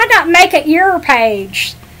 why not make an ear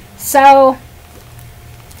page? So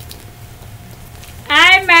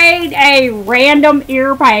I made a random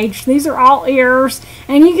ear page. These are all ears,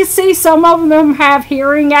 and you can see some of them have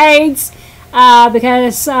hearing aids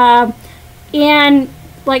because in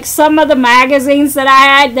like some of the magazines that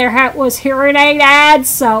I had, there was hearing aid ads,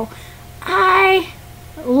 so I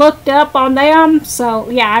looked up on them. So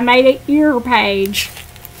yeah, I made an ear page.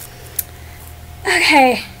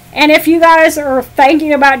 Okay, and if you guys are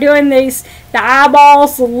thinking about doing these, the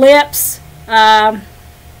eyeballs, the lips, and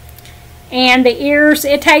the ears,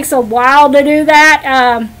 it takes a while to do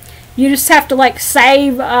that. You just have to like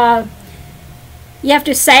save, you have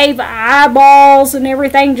to save eyeballs and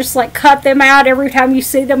everything, just like cut them out every time you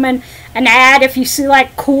see them in an ad. If you see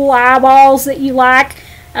like cool eyeballs that you like,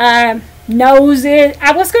 noses,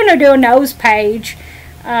 I was going to do a nose page,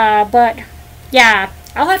 but yeah,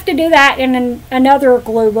 I'll have to do that in another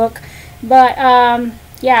glue book. But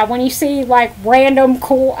yeah, when you see like random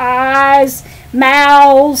cool eyes,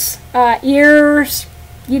 mouths, ears,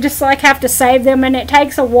 you just like have to save them, and it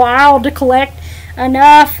takes a while to collect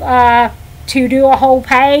enough to do a whole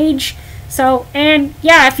page. So, and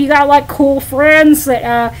yeah, if you got like cool friends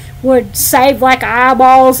that would save like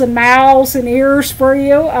eyeballs and mouths and ears for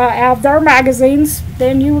you out of their magazines,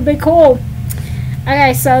 then you would be cool.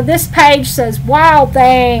 Okay, so this page says, Wild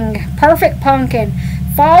Thing, Perfect Pumpkin,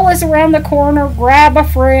 Fall is around the corner, grab a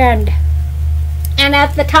friend. And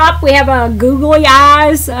at the top we have a googly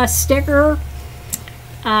eyes sticker.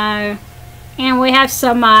 And we have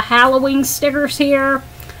some Halloween stickers here.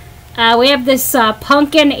 We have this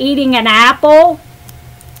pumpkin eating an apple.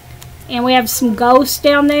 And we have some ghosts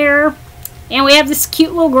down there. And we have this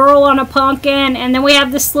cute little girl on a pumpkin. And then we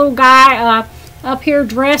have this little guy up here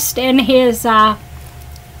dressed in his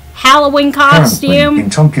Halloween costume. Currently, in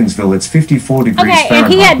Tompkinsville, it's 54 degrees Fahrenheit. Okay,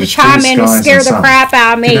 and he had to chime in and scare the crap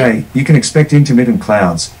out of me. Today, you can expect intermittent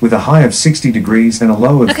clouds with a high of 60 degrees and a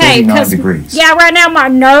low of 39 degrees. Yeah, right now my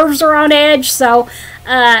nerves are on edge, so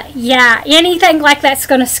yeah, anything like that's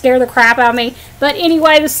going to scare the crap out of me. But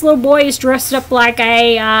anyway, this little boy is dressed up like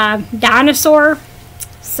a dinosaur.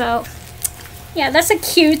 So, yeah, that's a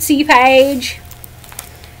cutesy page.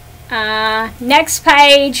 Next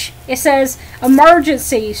page, it says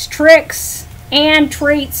emergencies, tricks, and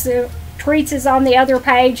treats. Treats is on the other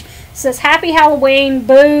page. It says Happy Halloween,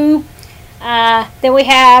 boo. Then we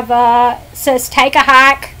have, says take a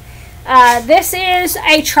hike. This is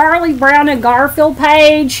a Charlie Brown and Garfield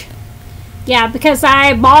page. Yeah, because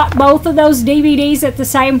I bought both of those DVDs at the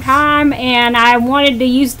same time, and I wanted to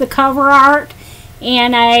use the cover art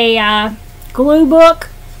in a glue book.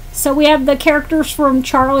 So we have the characters from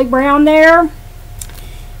Charlie Brown there.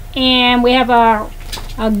 And we have a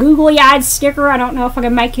googly eyed sticker. I don't know if I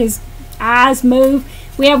can make his eyes move.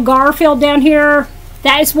 We have Garfield down here.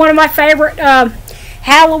 That is one of my favorite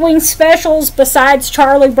Halloween specials besides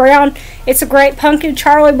Charlie Brown. It's a Great Pumpkin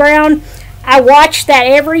Charlie Brown. I watch that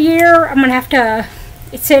every year. I'm going to have to,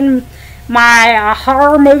 it's in my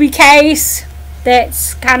horror movie case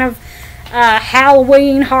that's kind of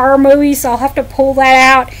Halloween horror movies. So I'll have to pull that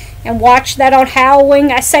out and watch that on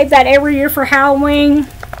Halloween. I save that every year for Halloween,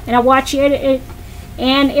 and I watch it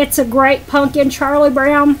and it's a Great Pumpkin Charlie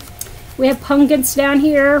Brown. We have pumpkins down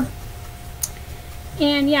here,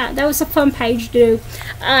 and yeah, that was a fun page to do.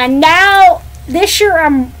 Now this year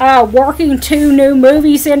I'm working 2 new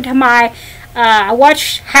movies into my I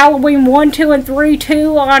watched Halloween 1, 2, and 3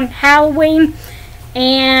 too on Halloween.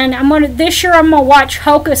 And this year I'm gonna watch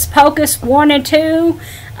Hocus Pocus 1 and 2.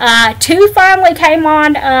 2 finally came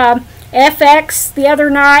on FX the other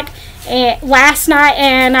night, last night,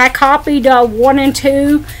 and I copied 1 and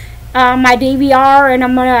 2 my DVR, and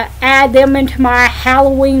I'm gonna add them into my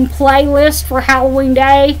Halloween playlist for Halloween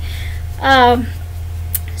Day.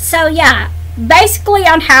 So yeah, basically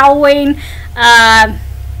on Halloween,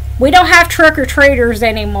 we don't have trick-or-treaters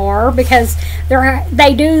anymore because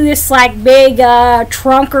they do this like big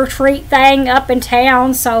trunk or treat thing up in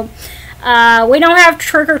town. So we don't have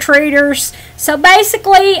trick-or-treaters. So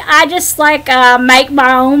basically, I just like make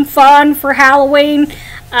my own fun for Halloween.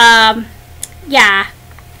 Yeah,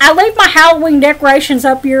 I leave my Halloween decorations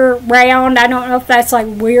up year round. I don't know if that's like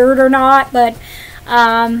weird or not, but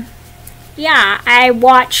yeah, I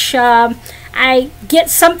watch. I get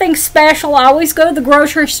something special. I always go to the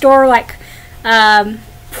grocery store like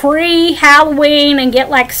pre-Halloween and get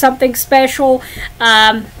like something special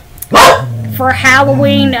for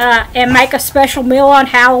Halloween and make a special meal on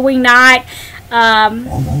Halloween night.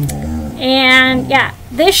 And yeah,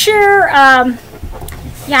 this year,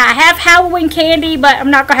 yeah, I have Halloween candy, but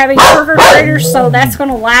I'm not going to have any trick-or-treaters, so that's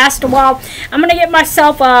going to last a while. I'm going to get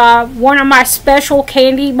myself one of my special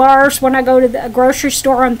candy bars when I go to the grocery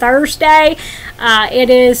store on Thursday.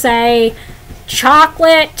 It is a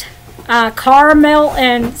chocolate, caramel,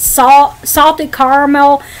 and salted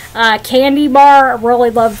caramel candy bar. I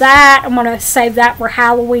really love that. I'm going to save that for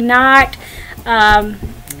Halloween night. And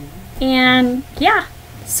yeah.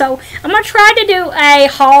 So, I'm going to try to do a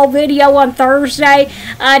haul video on Thursday,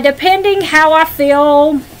 depending how I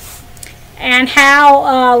feel and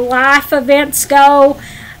how life events go.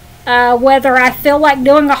 Whether I feel like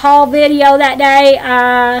doing a haul video that day,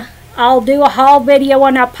 I'll do a haul video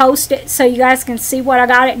and I'll post it so you guys can see what I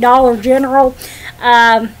got at Dollar General.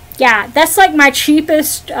 Yeah, that's like my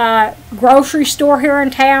cheapest grocery store here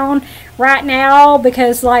in town right now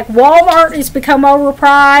because like Walmart has become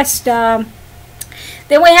overpriced.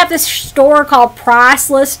 Then we have this store called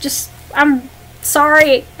Priceless. I'm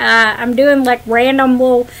sorry, I'm doing like random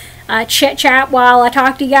little chit chat while I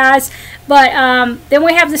talk to you guys. But then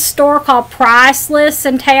we have this store called Priceless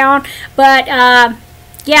in town. But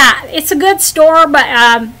yeah, it's a good store,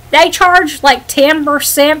 but they charge like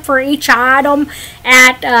 10% for each item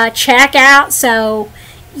at checkout. So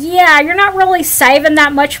yeah, you're not really saving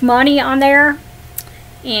that much money on there.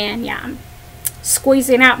 And yeah, I'm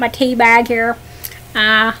squeezing out my tea bag here.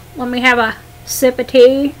 Let me have a sip of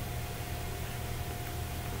tea.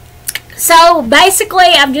 So basically,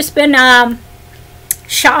 I've just been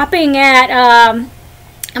shopping at. I'm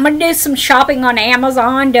gonna do some shopping on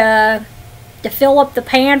Amazon to fill up the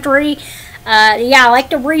pantry. Yeah, I like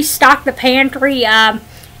to restock the pantry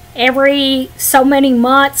every so many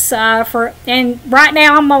months. And right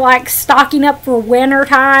now I'm like stocking up for winter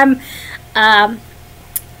time.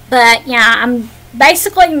 But yeah, I'm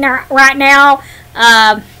basically right now.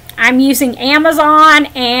 I'm using Amazon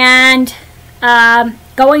and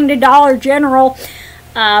going to Dollar General,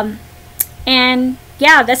 and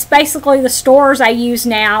yeah, that's basically the stores I use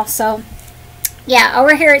now. So yeah,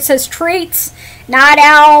 over here it says treats, night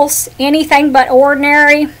owls, anything but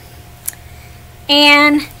ordinary.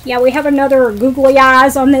 And yeah, we have another googly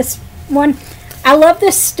eyes on this one. I love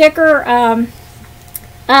this sticker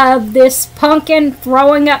of this pumpkin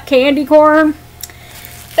throwing up candy corn.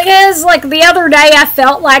 Because, like, the other day I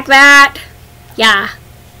felt like that. Yeah.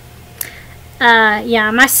 Yeah,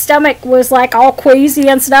 my stomach was, like, all queasy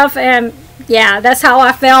and stuff. And, yeah, that's how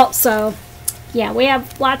I felt. So, yeah, we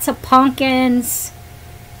have lots of pumpkins.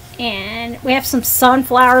 And we have some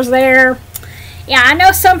sunflowers there. Yeah, I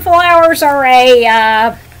know sunflowers are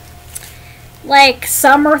a, like,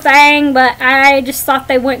 summer thing. But I just thought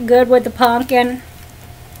they went good with the pumpkin.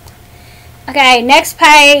 Okay, next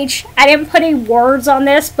page. I didn't put any words on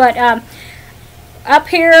this, but up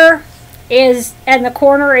here is, in the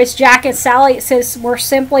corner, is Jack and Sally. It says, "We're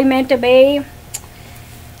simply meant to be."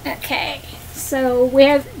 Okay, so we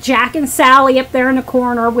have Jack and Sally up there in the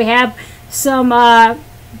corner. We have some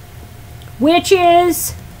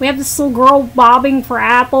witches. We have this little girl bobbing for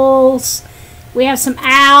apples. We have some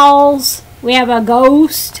owls. We have a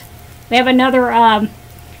ghost. We have another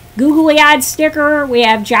googly-eyed sticker. We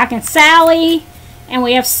have Jack and Sally, and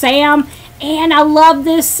we have Sam. And I love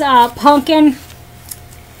this pumpkin.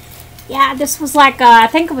 Yeah, this was like I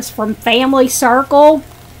think it was from Family Circle,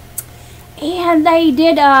 and they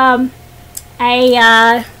did I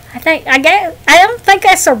don't think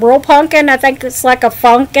that's a real pumpkin. I think it's like a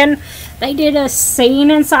funkin. They did a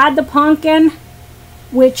scene inside the pumpkin,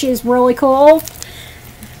 which is really cool.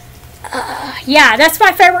 Yeah, that's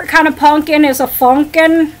my favorite kind of pumpkin, is a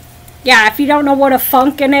funkin'. Yeah, if you don't know what a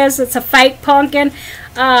funkin' is, it's a fake pumpkin.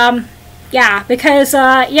 Yeah, because,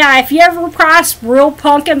 yeah, if you ever priced real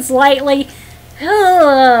pumpkins lately,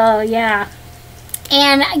 oh, yeah.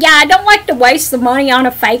 And, yeah, I don't like to waste the money on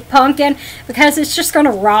a fake pumpkin because it's just going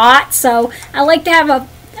to rot. So, I like to have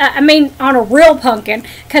on a real pumpkin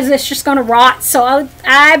because it's just going to rot. So,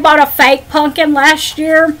 I bought a fake pumpkin last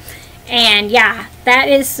year. And, yeah, that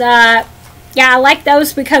is, yeah, I like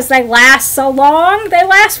those because they last so long. They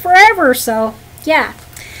last forever. So, yeah.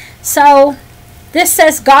 So, this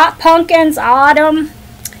says Got Pumpkins Autumn,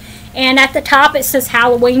 and at the top it says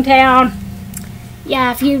Halloween Town.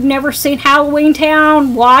 Yeah, if you've never seen Halloween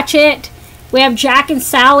Town, watch it. We have Jack and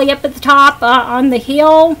Sally up at the top on the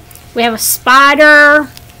hill. We have a spider.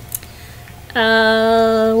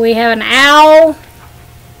 We have an owl.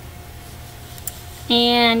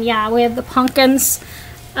 And yeah, we have the pumpkins.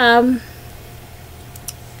 And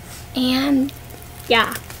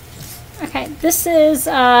yeah. Okay, this is,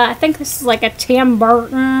 I think this is like a Tim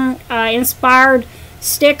Burton inspired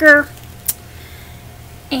sticker.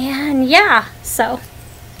 And yeah, so.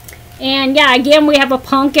 And yeah, again, we have a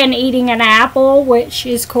pumpkin eating an apple, which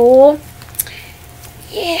is cool.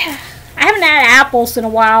 Yeah, I haven't had apples in a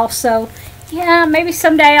while, so yeah, maybe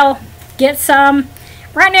someday I'll get some.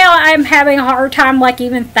 Right now, I'm having a hard time, like,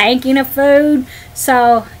 even thinking of food.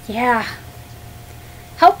 So, yeah.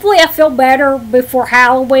 Hopefully I feel better before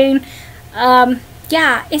Halloween.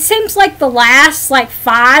 Yeah, it seems like the last, like,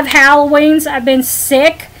 5 Halloweens I've been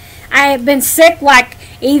sick. I have been sick, like,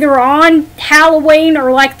 either on Halloween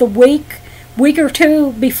or, like, the week or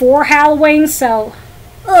two before Halloween. So,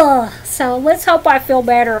 so let's hope I feel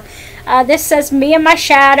better. This says, Me and My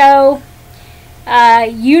Shadow.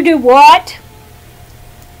 You Do What?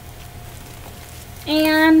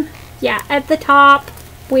 And, yeah, at the top,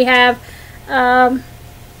 we have,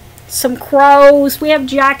 some crows. We have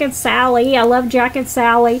Jack and Sally. I love Jack and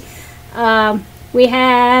Sally. We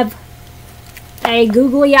have a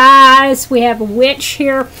googly eyes. We have a witch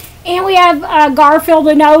here. And we have Garfield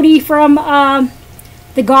and Odie from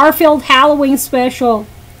the Garfield Halloween special.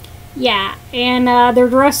 Yeah, and they're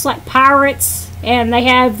dressed like pirates. And they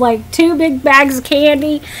have like 2 big bags of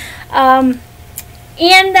candy. In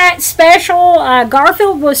that special,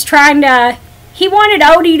 Garfield was trying to... He wanted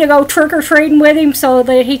Odie to go trick-or-treating with him so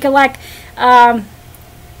that he could, like,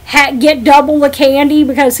 get double the candy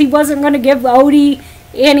because he wasn't going to give Odie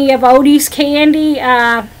any of Odie's candy.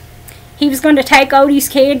 He was going to take Odie's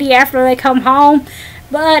candy after they come home.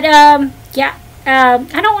 But, yeah, I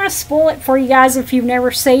don't want to spoil it for you guys if you've never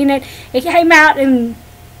seen it. It came out in,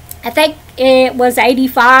 I think it was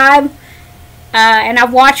 85. And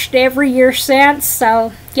I've watched it every year since.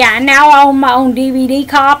 So, yeah, now I own my own DVD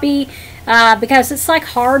copy. Because it's like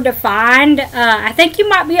hard to find. I think you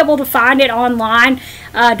might be able to find it online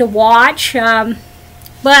to watch.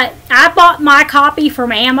 But I bought my copy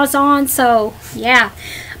from Amazon, so yeah,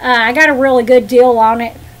 I got a really good deal on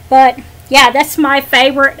it. But yeah, that's my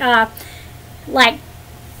favorite. Like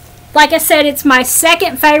I said, it's my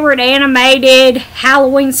second favorite animated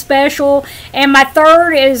Halloween special, and my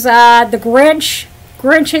third is the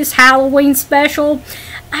Grinch's Halloween special.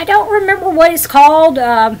 I don't remember what it's called.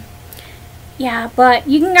 Yeah, but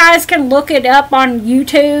you guys can look it up on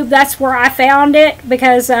YouTube. That's where I found it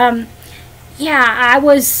because, yeah, I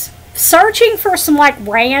was searching for some, like,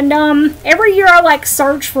 random... Every year I, like,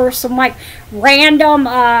 search for some, like, random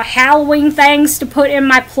Halloween things to put in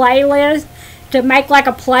my playlist. To make, like,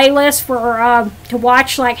 a playlist for, to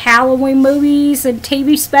watch, like, Halloween movies and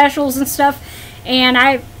TV specials and stuff. And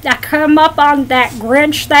I come up on that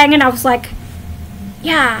Grinch thing and I was like,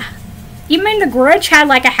 yeah... You mean the Grinch had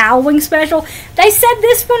like a Halloween special? They said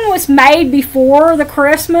this one was made before the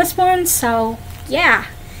Christmas one, so yeah,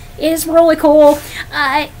 it is really cool.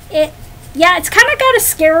 Yeah, it's kind of got a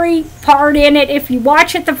scary part in it. If you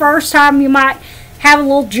watch it the first time, you might have a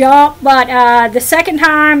little jump, but the second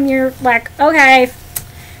time, you're like, okay.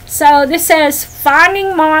 So this says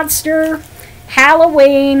Finding Monster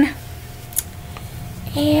Halloween.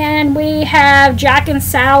 And we have Jack and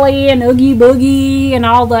Sally and Oogie Boogie and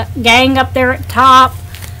all the gang up there at the top.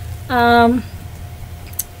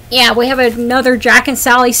 Yeah, we have another Jack and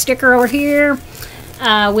Sally sticker over here.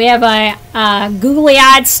 We have a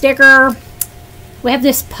googly-eyed sticker. We have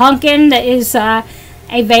this pumpkin that is a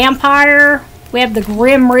vampire. We have the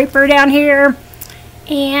Grim Reaper down here.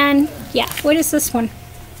 And, yeah, what is this one?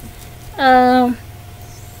 I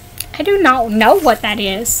do not know what that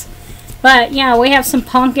is. But, yeah, we have some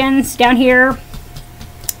pumpkins down here.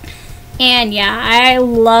 And, yeah, I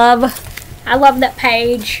love that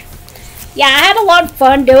page. yeah, I had a lot of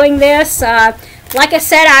fun doing this. Like I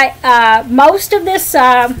said, most of this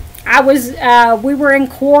we were in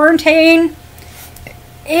quarantine,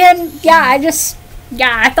 and yeah,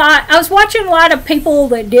 I thought I was watching a lot of people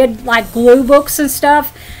that did like glue books and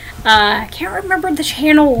stuff. I can't remember the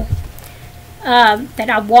channel that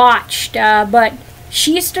I watched, but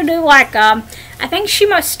she used to do like I think she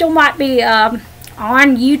might be on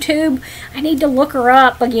YouTube. I need to look her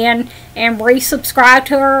up again and resubscribe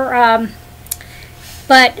to her.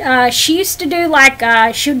 But she used to do like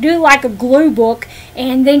she would do like a glue book,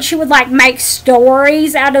 and then she would like make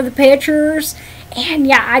stories out of the pictures. And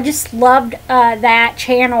yeah, I just loved that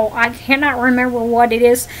channel. I cannot remember what it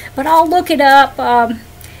is, but I'll look it up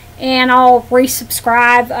and I'll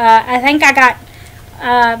resubscribe. I think I got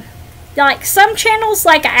like some channels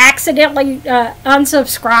like I accidentally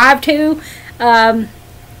unsubscribed to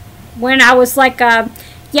when I was like,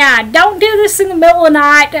 yeah, don't do this in the middle of the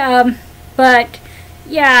night. But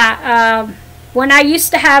yeah, when I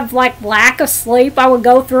used to have like lack of sleep, I would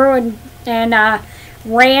go through and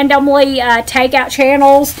randomly take out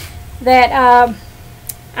channels that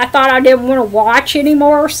I thought I didn't want to watch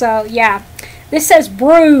anymore. So yeah, this says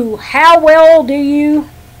brew. How well do you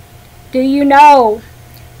know?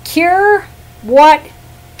 Cure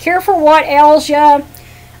for what ails ya?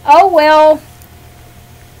 Oh well,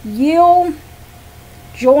 you'll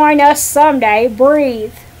join us someday.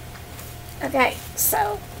 Breathe. Okay,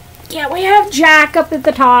 so yeah, we have Jack up at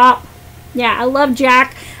the top. Yeah, I love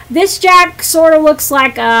Jack. This Jack sort of looks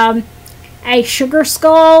like a sugar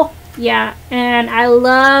skull. Yeah, and I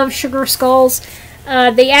love sugar skulls.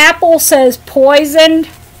 The apple says poisoned.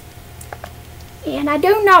 And I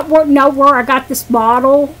do not know where I got this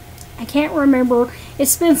bottle. I can't remember.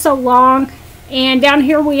 It's been so long. And down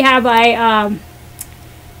here we have a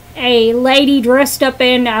lady dressed up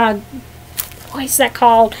in what is that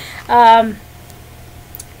called?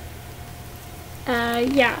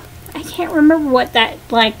 Yeah, I can't remember what that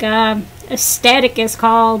like aesthetic is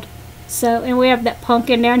called. So, and we have that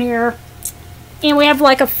pumpkin down here, and we have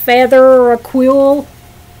like a feather or a quill.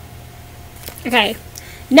 Okay,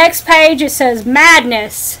 next page it says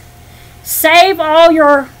madness. Save all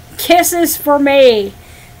your kisses for me.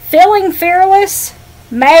 Feeling fearless,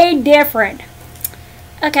 made different.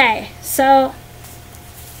 Okay, so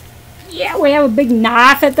yeah, we have a big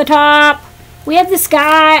knife at the top. We have this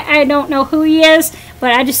guy, I don't know who he is,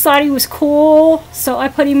 but I just thought he was cool, so I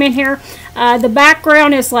put him in here. The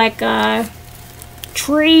background is like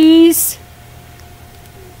trees,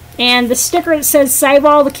 and the sticker that says save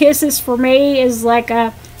all the kisses for me is like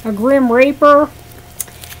a Grim Reaper.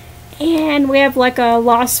 And we have like a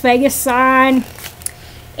Las Vegas sign,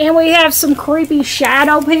 and we have some creepy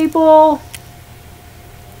shadow people.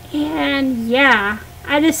 And yeah,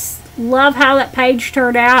 I just love how that page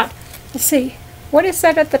turned out. Let's see, what is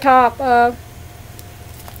that at the top?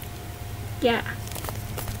 Yeah,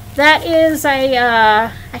 that is a,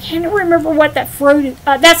 I can't remember what that fruit is.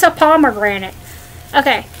 That's a pomegranate.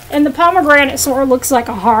 Okay, and the pomegranate sort of looks like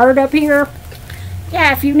a heart up here.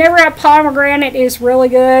 Yeah, if you've never had pomegranate, it's really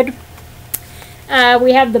good.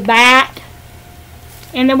 We have the bat,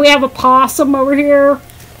 and then we have a possum over here.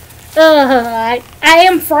 I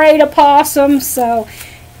am afraid of possums, so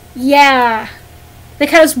yeah.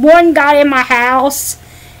 Because one got in my house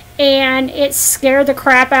and it scared the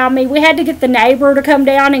crap out of me. We had to get the neighbor to come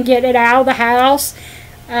down and get it out of the house.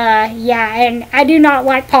 Yeah, and I do not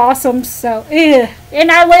like possums, so ugh. And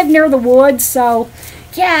I live near the woods, so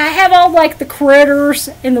yeah, I have all like the critters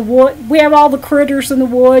in the wood. We have all the critters in the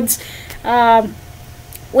woods. We have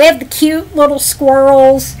the cute little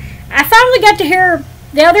squirrels. I finally got to hear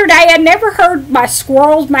the other day. I never heard my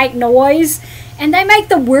squirrels make noise, and they make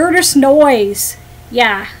the weirdest noise.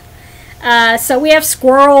 Yeah. So we have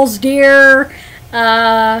squirrels, deer,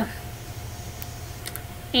 and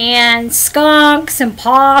skunks and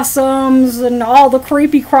possums and all the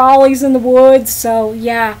creepy crawlies in the woods. So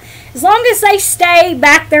yeah, as long as they stay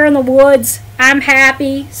back there in the woods, I'm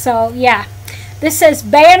happy. So yeah, this says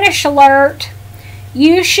banish alert.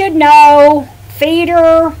 You should know.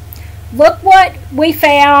 Feeder. Look what we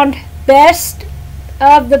found. Best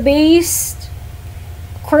of the beast.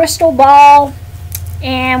 Crystal ball.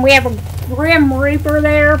 And we have a Grim Reaper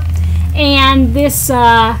there. And this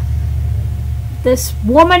this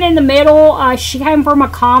woman in the middle, she came from a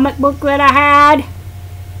comic book that I had.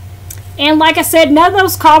 And like I said, none of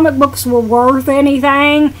those comic books were worth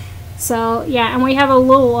anything. So yeah, and we have a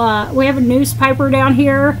little, we have a newspaper down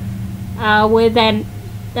here with an,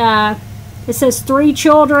 it says 3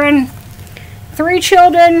 children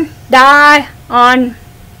die on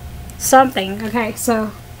something. Okay,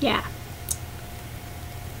 so yeah.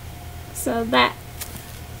 So that,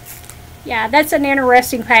 yeah, that's an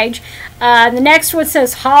interesting page. The next one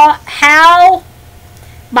says Howl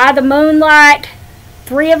by the Moonlight,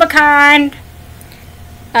 3 of a Kind,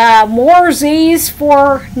 more Z's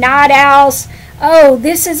for Night Owls. Oh,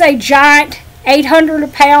 this is a giant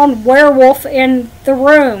 800-pound werewolf in the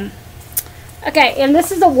room. Okay, and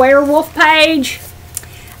this is a werewolf page.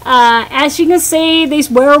 As you can see, these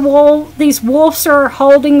wolves are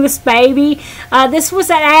holding this baby. This was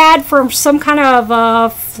an ad for some kind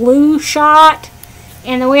of flu shot.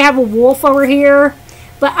 And then we have a wolf over here.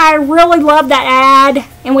 But I really love that ad.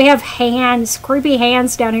 And we have hands, creepy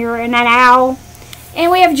hands down here, and an owl.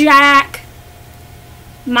 And we have Jack,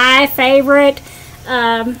 my favorite.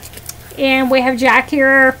 And we have Jack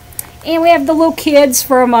here. And we have the little kids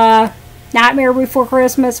from Nightmare Before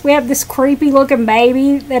Christmas. We have this creepy looking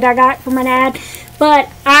baby that I got from an ad. But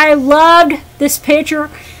I loved this picture.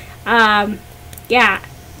 Yeah,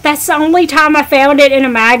 that's the only time I found it in a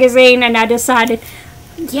magazine, and I decided,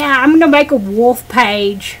 yeah, I'm going to make a wolf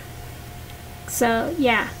page. So,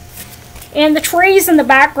 yeah. And the trees in the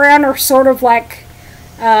background are sort of like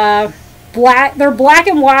black. They're black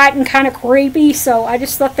and white and kind of creepy, so I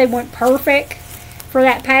just thought they went perfect for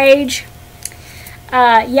that page.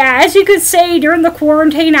 Yeah, as you can see, during the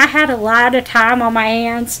quarantine, I had a lot of time on my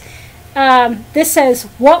hands. This says,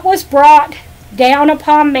 what was brought down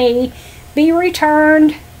upon me, be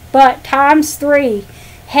returned, but times 3.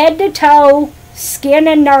 Head to toe, skin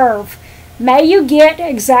and nerve. May you get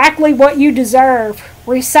exactly what you deserve.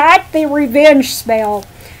 Recite the revenge spell.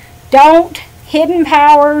 Don't, hidden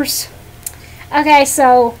powers. Okay,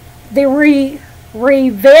 so the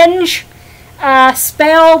revenge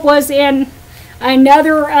spell was in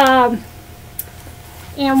another,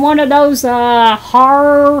 in one of those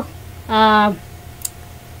horror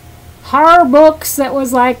books that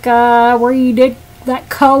was like where you did that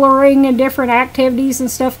coloring and different activities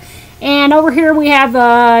and stuff. And over here we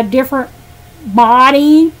have different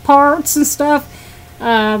body parts and stuff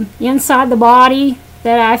inside the body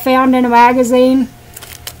that I found in a magazine.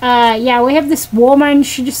 Yeah, we have this woman.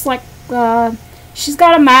 She just like she's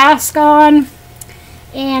got a mask on,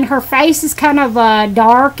 and her face is kind of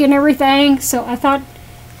dark and everything, so I thought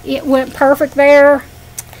it went perfect there.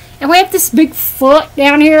 And we have this big foot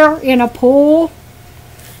down here in a pool.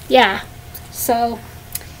 Yeah, so,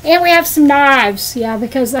 and we have some knives, yeah,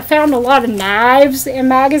 because I found a lot of knives in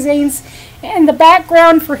magazines. And the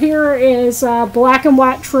background for here is black and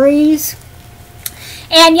white trees.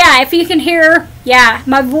 And yeah, if you can hear, yeah,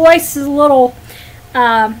 my voice is a little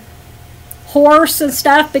hoarse and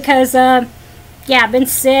stuff because, yeah, I've been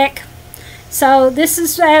sick. So this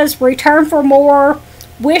is says, return for more,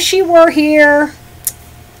 wish you were here.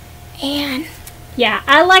 And yeah,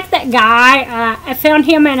 I like that guy. I found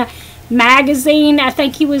him in a magazine. I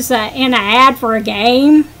think he was in an ad for a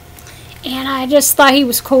game. And I just thought he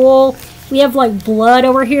was cool. We have like blood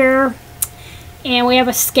over here. And we have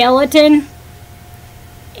a skeleton.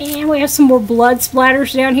 And we have some more blood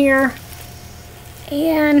splatters down here.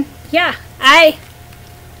 And yeah, I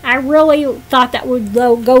really thought that would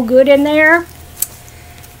go good in there.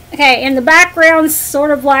 Okay, and the background's sort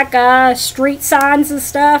of like street signs and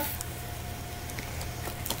stuff.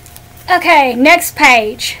 Okay, next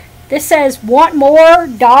page. This says, want more,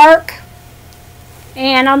 dark.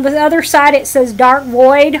 And on the other side it says dark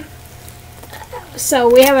void.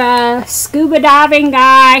 So we have a scuba diving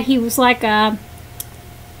guy. He was like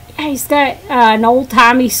he's got an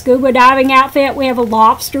old-timey scuba diving outfit. We have a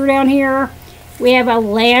lobster down here. We have a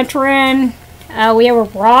lantern. We have a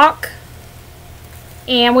rock.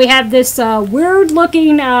 And we have this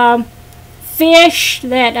weird-looking fish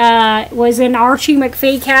that was in Archie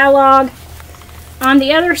McPhee catalog. On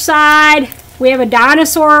the other side, we have a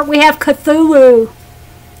dinosaur. We have Cthulhu.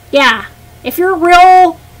 Yeah, if you're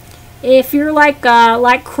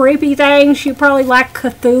like creepy things, you probably like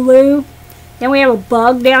Cthulhu. Then we have a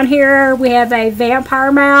bug down here. We have a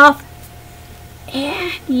vampire mouth.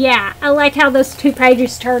 And yeah, I like how those 2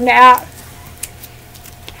 pages turned out.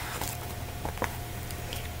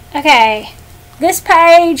 Okay, this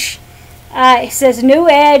page, it says New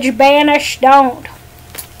Edge, Banish, Don't.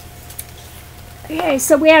 Okay,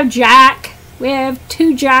 so we have Jack. We have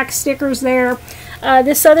 2 Jack stickers there.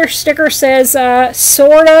 This other sticker says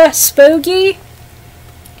sorta spooky.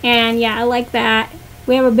 And yeah, I like that.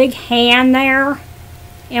 We have a big hand there.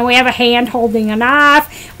 And we have a hand holding a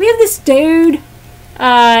knife. We have this dude.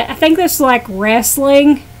 I think this is like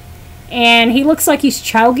wrestling. And he looks like he's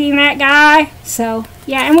choking that guy. So,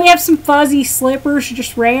 yeah. And we have some fuzzy slippers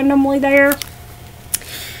just randomly there.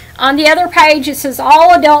 On the other page, it says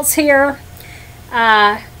all adults here.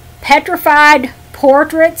 Petrified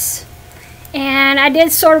portraits. And I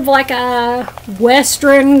did sort of like a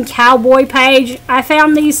Western cowboy page. I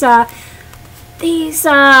found these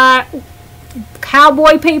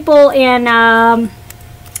cowboy people in a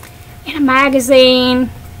magazine,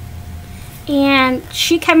 and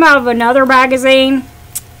she came out of another magazine.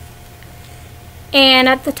 And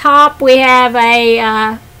at the top we have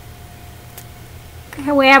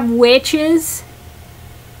witches,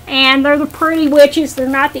 and they're the pretty witches. They're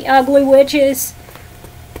not the ugly witches.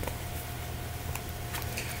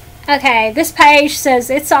 Okay, this page says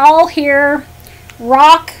it's all here.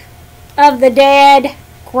 Rock of the Dead.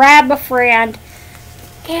 Grab a friend.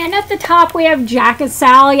 And at the top we have Jack and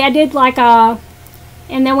Sally. I did like a...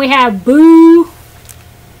 And then we have Boo.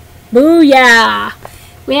 Booyah.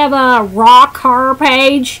 We have a rock horror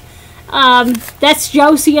page. That's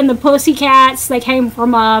Josie and the Pussycats. They came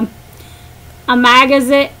from a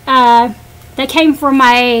magazine. They came from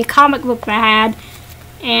a comic book that I had.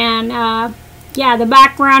 And yeah, the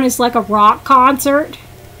background is like a rock concert.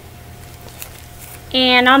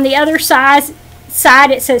 And on the other side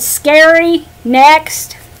it says Scary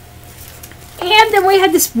Next. And then we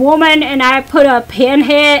had this woman, and I put a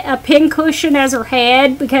pin cushion as her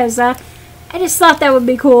head because I just thought that would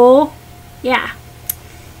be cool. Yeah.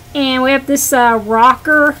 And we have this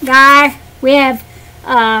rocker guy. We have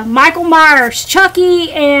Michael Myers,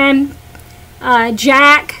 Chucky, and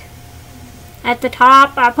Jack at the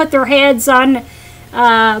top. I put their heads on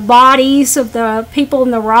bodies of the people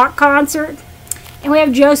in the rock concert. And we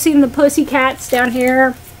have Josie and the Pussycats down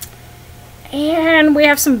here. And we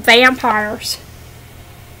have some vampires.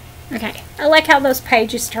 Okay, I like how those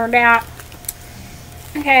pages turned out.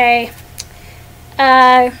 Okay.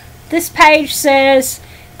 This page says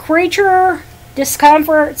Creature,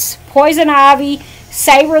 Discomforts, Poison Ivy,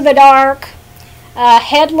 Savor the Dark,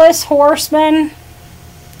 Headless Horseman,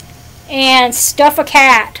 and Stuff a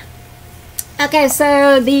Cat. Okay,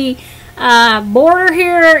 so the border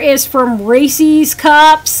here is from Reese's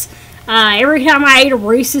Cups. Every time I ate a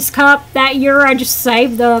Reese's Cup that year, I just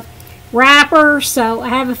saved the wrapper, so I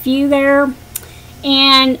have a few there.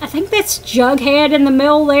 And I think that's Jughead in the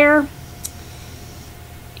middle there.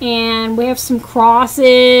 And we have some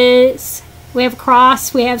crosses. We have a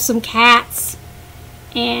cross. We have some cats.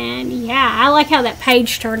 And yeah, I like how that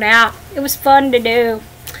page turned out. It was fun to do.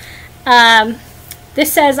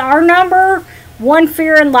 This says our number, One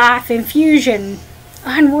Fear in Life, Infusion,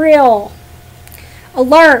 Unreal,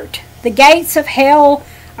 Alert, the gates of hell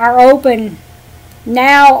are open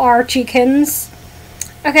now, Archiekins.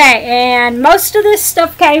 Okay, and most of this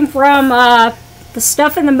stuff came from, the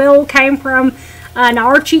stuff in the middle came from an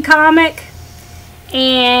Archie comic.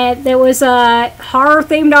 And there was a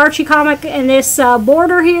horror-themed Archie comic, and this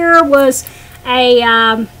border here was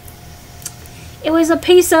a, it was a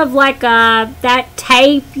piece of like that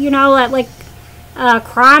tape, you know, that like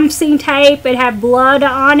crime scene tape. It had blood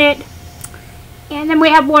on it. And then we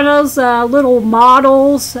have one of those little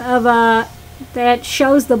models of that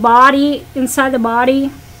shows the body inside the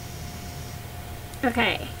body.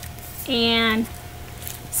 Okay, and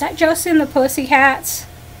is that Josie and the Pussycats?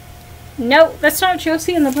 No, that's not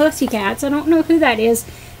Josie and the Pussycats. I don't know who that is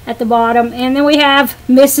at the bottom. And then we have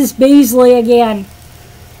Mrs. Beasley again.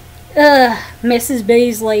 Ugh, Mrs.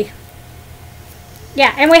 Beasley.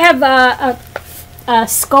 Yeah, and we have a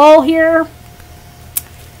skull here.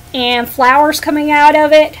 And flowers coming out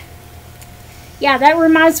of it. Yeah, that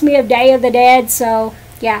reminds me of Day of the Dead, so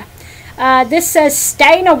yeah. This says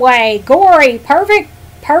Staying Away, Gory,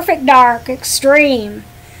 Perfect Dark, Extreme.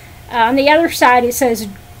 On the other side it says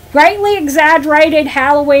Greatly Exaggerated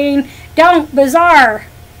Halloween, Don't, Bizarre.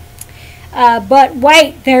 But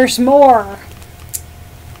wait, there's more.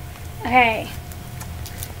 Okay.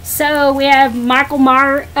 So we have Michael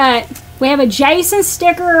Myers, we have a Jason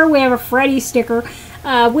sticker, we have a Freddy sticker.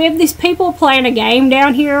 We have these people playing a game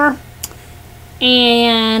down here.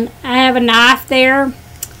 And I have a knife there.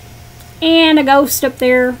 And a ghost up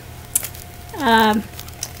there.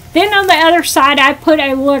 Then on the other side, I put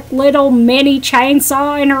a little mini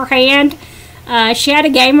chainsaw in her hand. She had a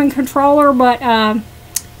gaming controller, but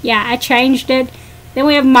yeah, I changed it. Then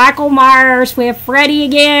we have Michael Myers. We have Freddy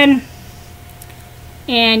again.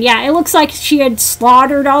 And yeah, it looks like she had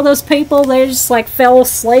slaughtered all those people. They just like fell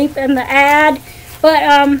asleep in the ad. But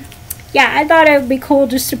yeah, I thought it would be cool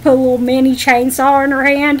just to put a little mini chainsaw in her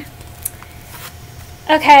hand.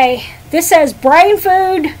 Okay, this says brain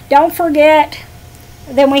food, don't forget.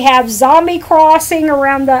 Then we have zombie crossing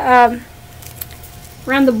around the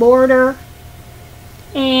border.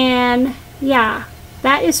 And yeah,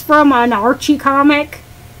 that is from an Archie comic.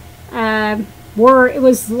 Where it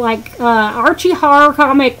was like Archie horror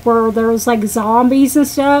comic where there was like zombies and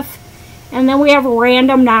stuff. And then we have a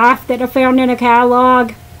random knife that I found in a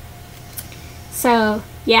catalog. So,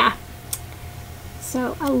 yeah.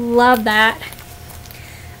 So, I love that.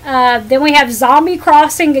 Then we have Zombie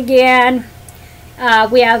Crossing again.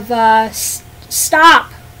 We have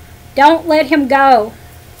Stop. Don't Let Him Go.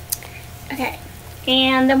 Okay.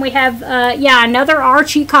 And then we have, yeah, another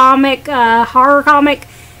Archie comic, horror comic.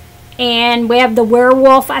 And we have the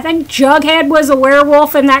werewolf. I think Jughead was a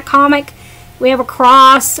werewolf in that comic. We have a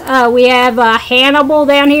cross. We have Hannibal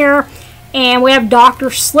down here. And we have Dr.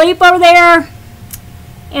 Sleep over there.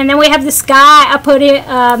 And then we have this guy. I put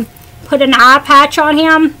an eye patch on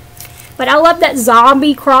him. But I love that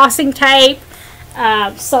Zombie Crossing tape.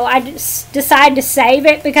 So I just decided to save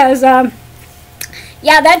it because,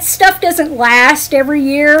 yeah, that stuff doesn't last every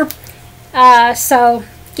year. So,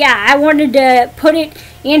 yeah, I wanted to put it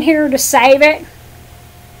in here to save it.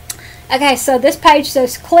 Okay, so this page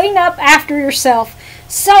says, clean up after yourself.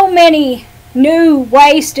 So many new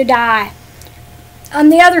ways to die. On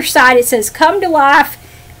the other side, it says, come to life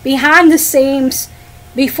behind the seams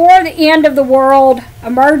before the end of the world,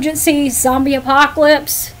 emergency, zombie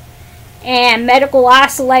apocalypse, and medical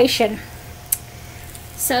isolation.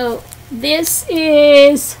 So this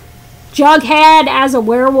is Jughead as a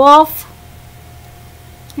werewolf.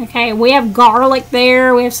 Okay, we have garlic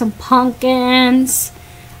there. We have some pumpkins.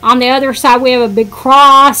 On the other side, we have a big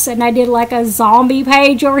cross, and I did like a zombie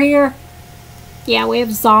page over here. Yeah, we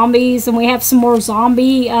have zombies, and we have some more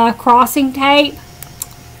zombie crossing tape.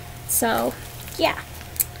 So, yeah.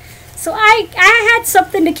 So I had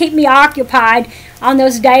something to keep me occupied on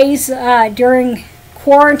those days during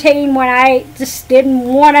quarantine when I just didn't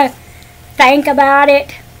want to think about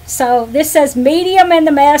it. So this says, medium in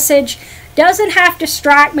the message. Doesn't have to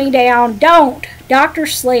strike me down. Don't. Dr.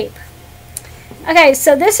 Sleep. Okay,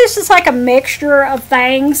 so this is just like a mixture of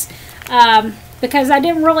things because I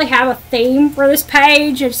didn't really have a theme for this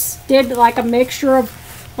page. I just did like a mixture of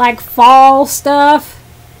like fall stuff.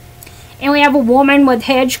 And we have a woman with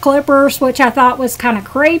hedge clippers, which I thought was kind of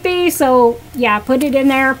creepy. So, yeah, I put it in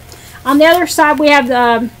there. On the other side, we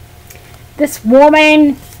have this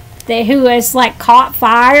woman who has like caught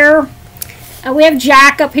fire. We have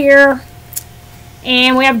Jack up here.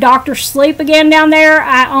 And we have Dr. Sleep again down there.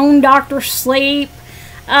 I own Dr. Sleep.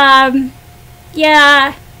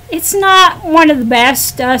 Yeah, it's not one of the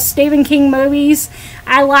best Stephen King movies.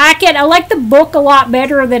 I like it. I like the book a lot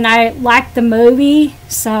better than I like the movie.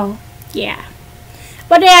 So, yeah.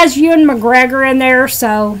 But it has Ewan McGregor in there,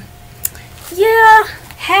 so, yeah,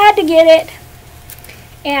 had to get it.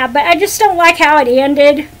 Yeah, but I just don't like how it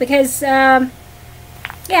ended because, yeah,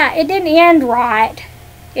 it didn't end right.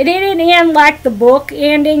 It didn't end like the book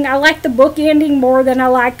ending. I like the book ending more than I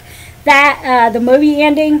like the movie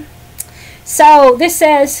ending. So this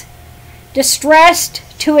says, distressed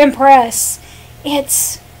to impress.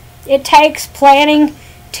 It takes planning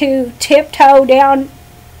to tiptoe down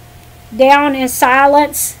in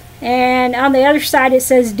silence. And on the other side it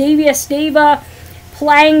says, devious diva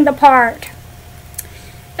playing the part.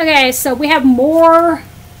 Okay, so we have more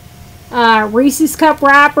Reese's Cup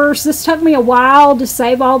wrappers. This took me a while to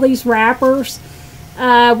save all these wrappers.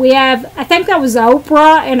 We have, I think that was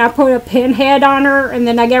Oprah, and I put a pinhead on her, and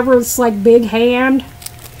then I gave her this like big hand.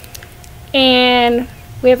 And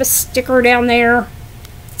we have a sticker down there.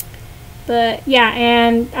 But yeah,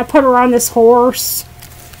 and I put her on this horse.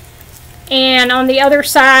 And on the other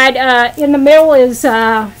side, in the middle is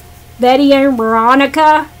Betty and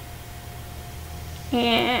Veronica.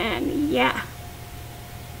 And yeah.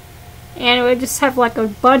 And it would just have like a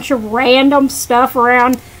bunch of random stuff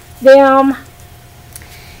around them.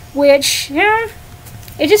 Which, yeah,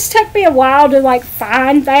 it just took me a while to like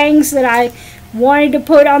find things that I wanted to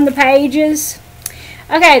put on the pages.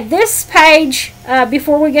 Okay, this page,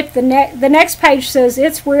 before we get to the next page says,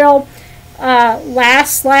 it's real,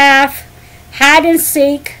 last laugh, hide and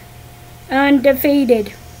seek,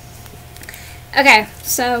 undefeated. Okay,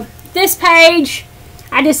 so this page,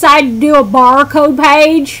 I decided to do a barcode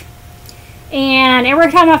page. And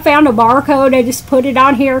every time I found a barcode, I just put it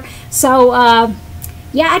on here. So,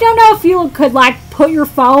 yeah, I don't know if you could, like, put your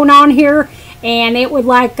phone on here and it would,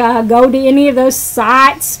 like, go to any of those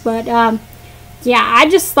sites. But, yeah, I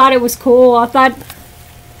just thought it was cool. I thought,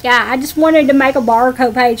 yeah, I just wanted to make a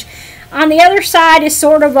barcode page. On the other side is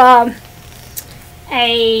sort of a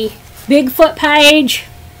Bigfoot page.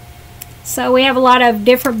 So we have a lot of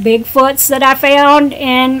different Bigfoots that I found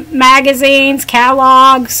in magazines,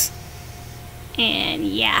 catalogs. And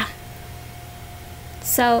yeah,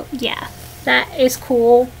 so yeah, that is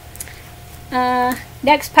cool.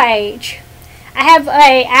 Next page, I have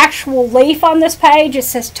a actual leaf on this page. It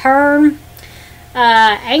says turn.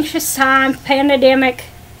 anxious times, pandemic,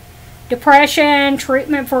 depression,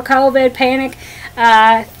 treatment for COVID, panic.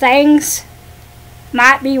 Things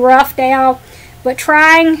might be rough now, but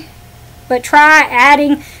try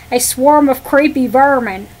adding a swarm of creepy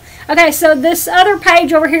vermin. Okay, so this other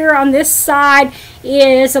page over here on this side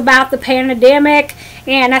is about the pandemic,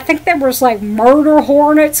 and I think there was like murder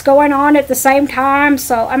hornets going on at the same time,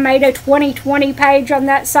 so I made a 2020 page on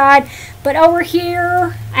that side. But over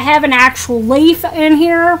here, I have an actual leaf in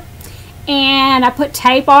here, and I put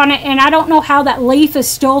tape on it, and I don't know how that leaf is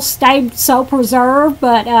still stayed so preserved,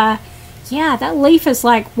 but yeah, that leaf is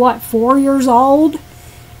like, what, 4 years old?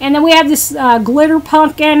 And then we have this glitter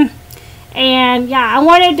pumpkin. And yeah, I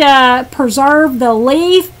wanted to preserve the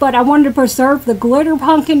leaf, but I wanted to preserve the glitter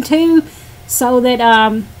pumpkin too, so that,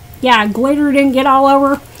 yeah, glitter didn't get all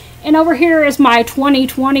over. And over here is my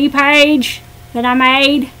 2020 page that I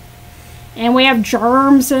made. And we have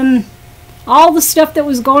germs and all the stuff that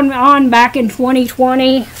was going on back in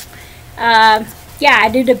 2020. Yeah, I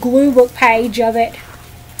did a glue book page of it.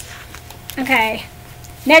 Okay,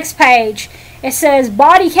 next page. It says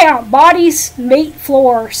body count, bodies, meat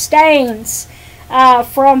floor, stains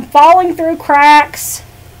from falling through cracks.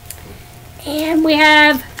 And we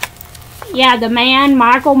have, yeah, the man,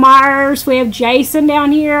 Michael Myers. We have Jason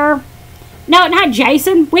down here. No, not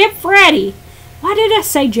Jason. We have Freddy. Why did I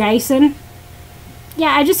say Jason?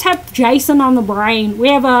 Yeah, I just have Jason on the brain. We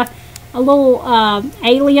have a little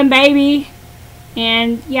alien baby.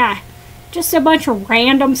 And, yeah, just a bunch of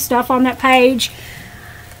random stuff on that page.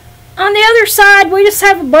 On the other side, we just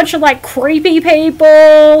have a bunch of like creepy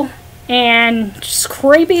people and just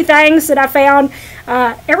creepy things that I found.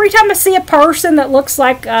 Every time I see a person that looks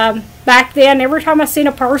like, back then, every time I seen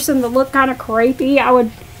a person that looked kind of creepy, I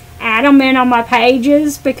would add them in on my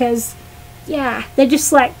pages because, yeah, they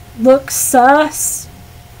just like look sus.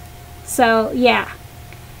 So, yeah.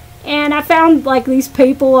 And I found like these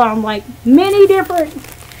people on like many different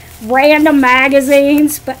random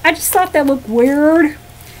magazines, but I just thought they looked weird.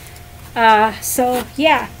 So,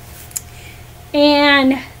 yeah.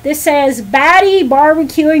 And this says Baddie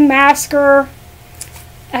Barbecuing Massacre.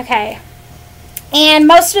 Okay. And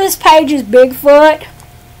most of this page is Bigfoot.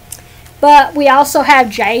 But we also have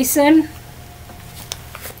Jason.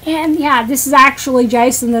 And, yeah, this is actually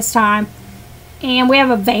Jason this time. And we have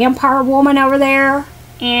a vampire woman over there.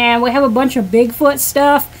 And we have a bunch of Bigfoot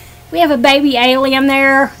stuff. We have a baby alien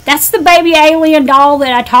there. That's the baby alien doll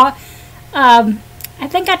that I taught. I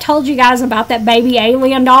think I told you guys about that baby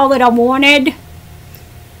alien doll that I wanted.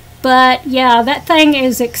 But, yeah, that thing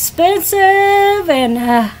is expensive, and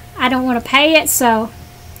I don't want to pay it, so,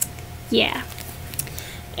 yeah.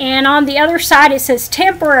 And on the other side, it says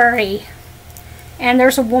temporary. And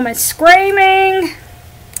there's a woman screaming.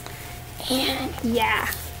 And, yeah.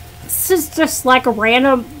 This is just like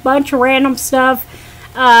a bunch of random stuff.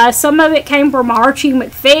 Some of it came from Archie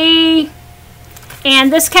McPhee.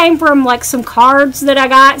 And this came from like some cards that I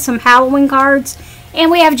got, some Halloween cards.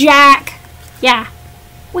 And we have Jack. Yeah.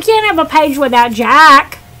 We can't have a page without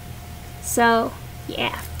Jack. So,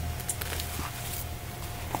 yeah.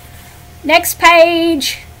 Next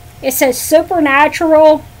page, it says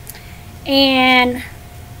Supernatural. And,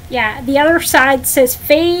 yeah, the other side says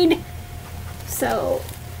Feed. So,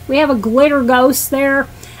 we have a glitter ghost there.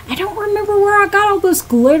 I don't remember where I got all those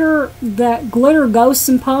glitter ghosts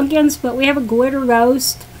and pumpkins, but we have a glitter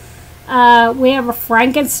ghost. We have a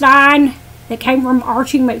Frankenstein that came from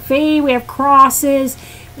Archie McPhee. We have crosses.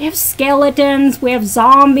 We have skeletons. We have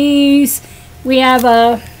zombies. We have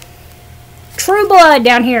a True Blood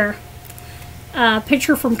down here.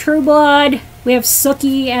 Picture from True Blood. We have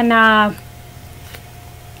Sookie and, yeah.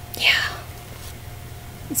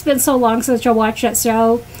 It's been so long since I watched that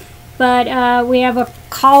show. But we have a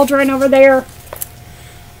cauldron over there.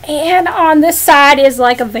 And on this side is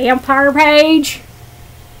like a vampire page.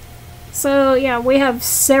 So, yeah, we have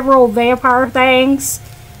several vampire things.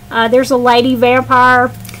 There's a lady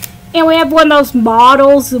vampire. And we have one of those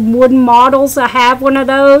models, the wooden models. I have one of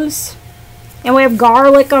those. And we have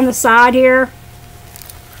garlic on the side here.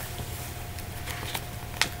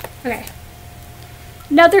 Okay.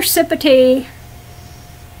 Another sip of tea.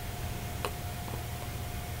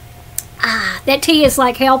 That tea is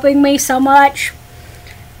like helping me so much.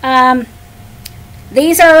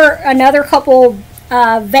 These are another couple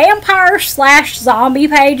vampire/zombie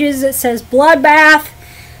pages. It says Bloodbath,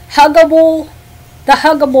 Huggable, the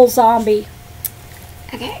Huggable Zombie.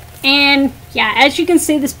 Okay, and yeah, as you can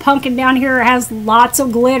see, this pumpkin down here has lots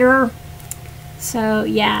of glitter. So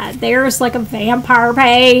yeah, there's like a vampire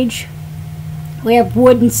page. We have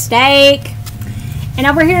wooden stake. And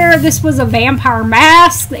over here, this was a vampire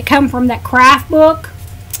mask that come from that craft book.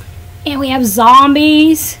 And we have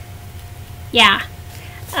zombies. Yeah.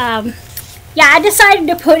 Yeah, I decided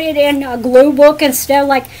to put it in a glue book instead of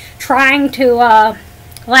like trying to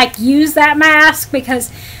like use that mask,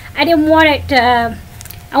 because I didn't want it to,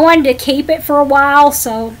 I wanted to keep it for a while,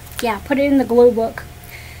 so yeah, put it in the glue book.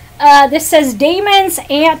 This says Demons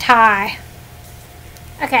Anti.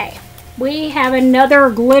 Okay, we have another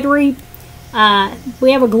glittery,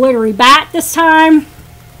 we have a glittery bat this time.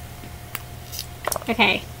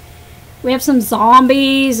 Okay, we have some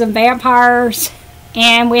zombies and vampires.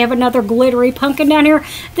 And we have another glittery pumpkin down here.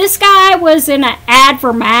 This guy was in an ad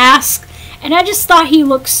for masks, and I just thought he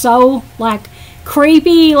looked so like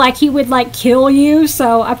creepy, like he would like kill you,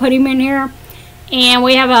 so I put him in here. And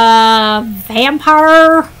we have a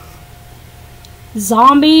vampire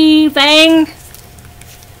zombie thing.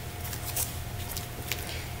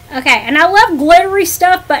 Okay, and I love glittery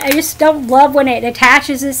stuff, but I just don't love when it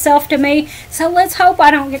attaches itself to me, so let's hope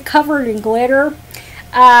I don't get covered in glitter.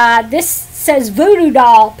 This says Voodoo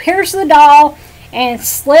Doll. Pierce the doll and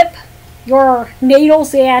slip your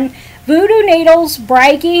needles in. Voodoo needles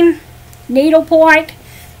breaking, needlepoint,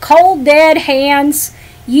 cold dead hands,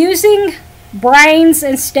 using brains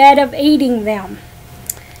instead of eating them.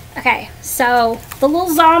 Okay, so the little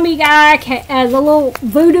zombie guy, the little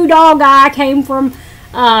voodoo doll guy came from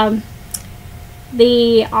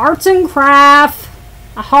the Arts and Craft,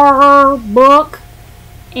 a horror book.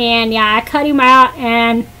 And yeah, I cut him out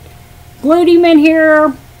and glued him in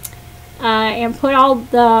here and put all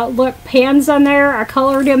the pins on there. I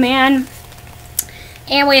colored him in.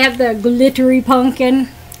 And we have the glittery pumpkin.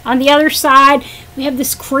 On the other side, we have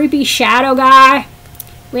this creepy shadow guy.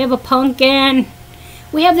 We have a pumpkin.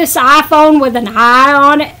 We have this iPhone with an eye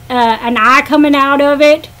on it, an eye coming out of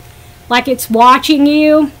it, like it's watching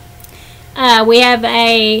you. We have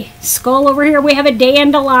a skull over here. We have a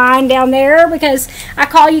dandelion down there because I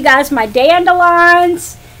call you guys my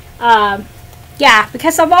dandelions. Yeah,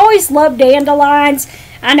 because I've always loved dandelions.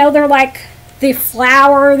 I know they're like the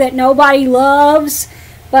flower that nobody loves,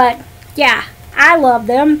 but yeah, I love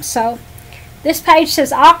them. So this page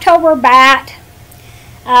says October Bat.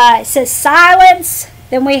 It says Silence.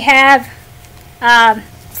 Then we have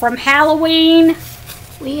from Halloween.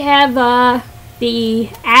 We have the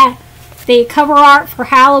cover art for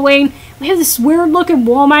Halloween. We have this weird looking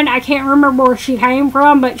woman. I can't remember where she came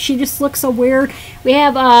from, but she just looks so weird. We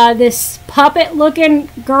have this puppet looking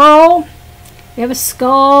girl. We have a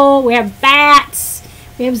skull. We have bats.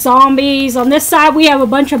 We have zombies. On this side we have a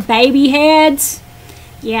bunch of baby heads.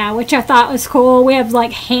 Yeah, which I thought was cool. We have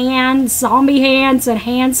like hands, zombie hands, and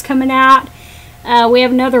hands coming out. We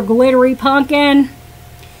have another glittery pumpkin.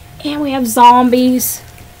 And we have zombies.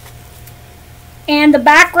 And the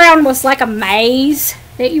background was like a maze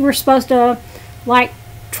that you were supposed to like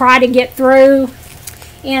try to get through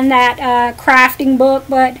in that crafting book.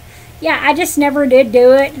 But yeah, I just never did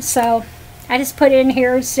do it, so I just put it in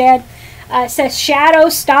here instead. It says Shadow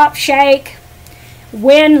Stop Shake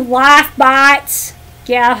when life bites.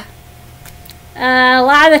 Yeah, a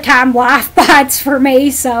lot of the time life bites for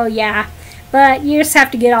me, so yeah, but you just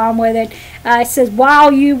have to get on with it. It says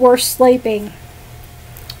while you were sleeping.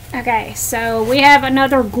 Okay, so we have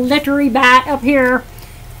another glittery bat up here.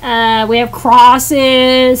 We have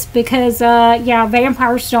crosses because, yeah,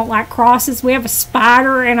 vampires don't like crosses. We have a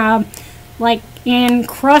spider and a, like,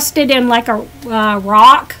 encrusted in, like, a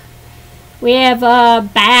rock. We have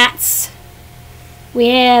bats. We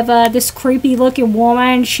have this creepy looking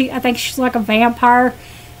woman. I think she's like a vampire.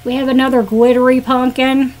 We have another glittery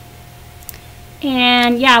pumpkin.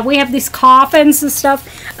 And yeah, we have these coffins and stuff.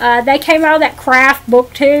 They came out of that craft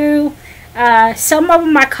book too. Some of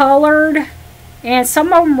them I colored, and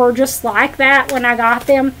some of them were just like that when I got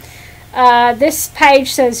them. This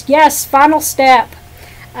page says, yes, final step.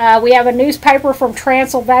 We have a newspaper from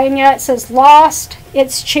Transylvania. It says, Lost,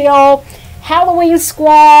 It's Chill, Halloween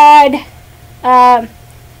Squad,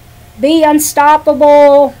 Be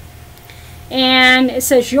Unstoppable. And it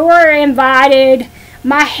says, you're invited.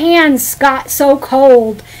 My hands got so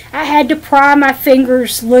cold, I had to pry my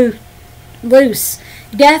fingers loose.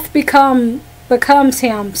 Death becomes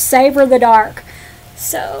him. Savor the dark.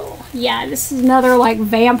 So, yeah, this is another, like,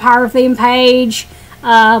 vampire theme page.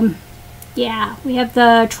 Yeah, we have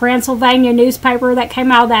the Transylvania newspaper that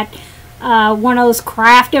came out of that, one of those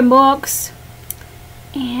crafting books.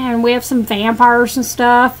 And we have some vampires and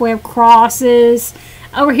stuff. We have crosses.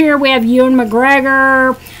 Over here we have Ewan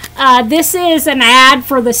McGregor. This is an ad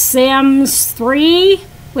for The Sims 3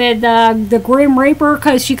 with the Grim Reaper,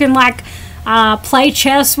 because you can like play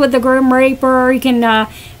chess with the Grim Reaper. You can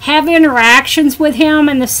have interactions with him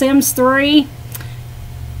in The Sims 3.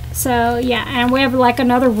 So yeah, and we have like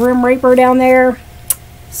another Grim Reaper down there.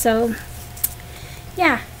 So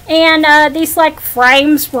yeah, and these like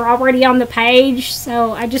frames were already on the page,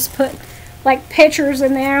 so I just put like pictures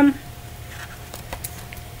in them.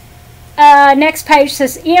 Next page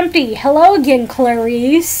says empty. Hello again,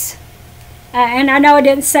 Clarice. And I know I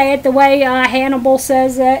didn't say it the way Hannibal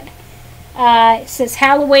says it. It says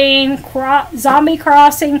Halloween, Zombie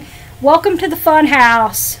Crossing, welcome to the fun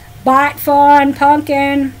house, Bite Fun,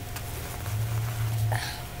 Pumpkin.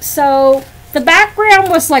 So the background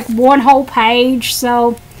was like one whole page,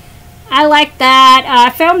 so I like that. I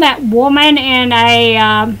found that woman in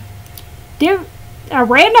a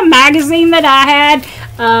random magazine that I had.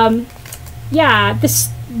 Yeah, this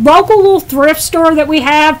local little thrift store that we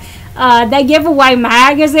have, they give away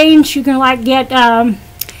magazines. You can like get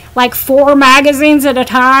like 4 magazines at a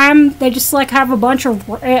time. They just like have a bunch of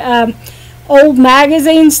old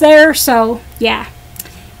magazines there. So yeah,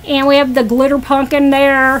 and we have the glitter pumpkin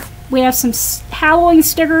there. We have some Halloween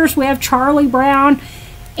stickers. We have Charlie Brown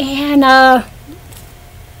and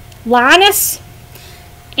Linus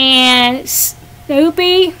and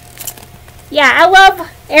Snoopy. Yeah, I love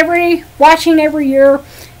watching every year.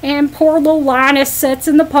 And poor little Linus sits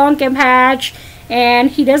in the pumpkin patch, and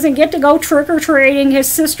he doesn't get to go trick-or-treating.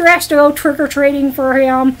 His sister has to go trick-or-treating for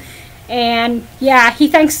him. And yeah, he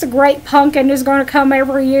thinks the Great Pumpkin is going to come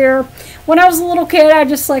every year. When I was a little kid, I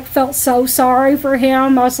just like felt so sorry for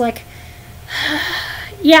him. I was like,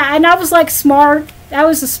 yeah, and I was like smart. I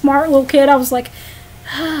was a smart little kid. I was like,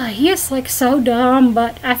 he is like so dumb,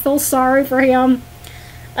 but I feel sorry for him.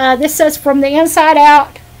 This says from the inside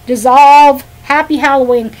out, dissolve, happy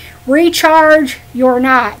Halloween, recharge your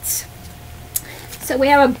nights. So we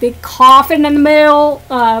have a big coffin in the middle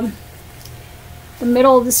of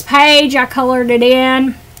this page. I colored it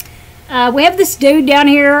in. We have this dude down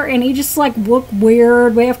here, and he just like looked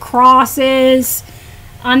weird. We have crosses.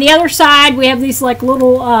 On the other side, we have these like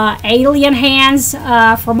little alien hands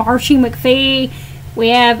from Archie McPhee. We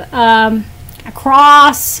have a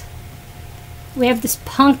cross. We have this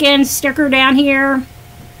pumpkin sticker down here.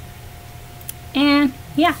 And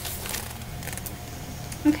yeah.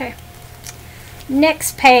 Okay.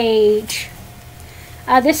 Next page.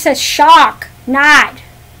 This says shock, night,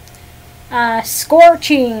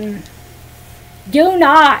 scorching, do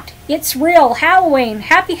not, it's real, Halloween,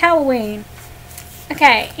 happy Halloween.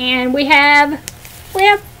 Okay, and we have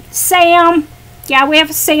Sam. Yeah, we have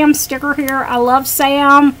a Sam sticker here. I love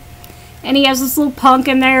Sam. And he has this little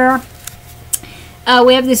pumpkin there.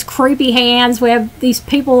 We have these creepy hands. We have these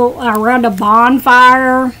people around a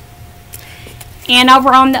bonfire. And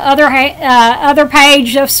over on the other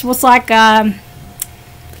page, this was like an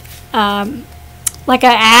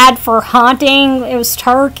ad for hunting. It was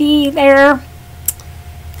turkey there.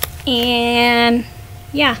 And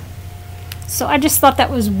yeah. So I just thought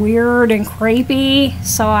that was weird and creepy.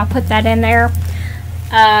 So I put that in there.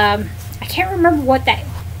 I can't remember what that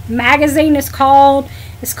magazine is called.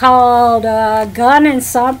 It's called Gun and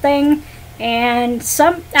Something. And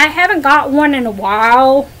I haven't got one in a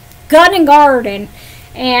while. Gun and Garden.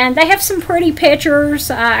 And they have some pretty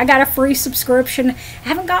pictures. I got a free subscription. I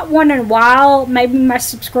haven't got one in a while. Maybe my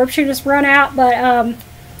subscription has run out. But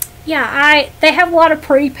yeah, they have a lot of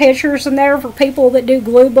pretty pictures in there for people that do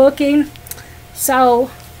glue booking. So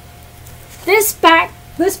this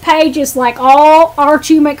page is like all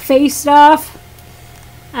Archie McPhee stuff.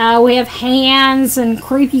 We have hands and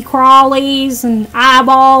creepy crawlies and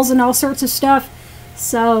eyeballs and all sorts of stuff.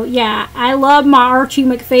 So yeah, I love my Archie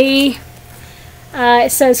McPhee.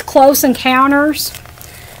 It says Close Encounters.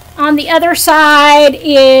 On the other side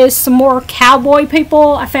is some more cowboy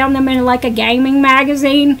people. I found them in like a gaming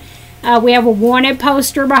magazine. We have a wanted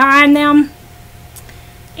poster behind them.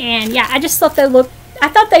 And yeah, I just thought I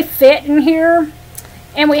thought they fit in here.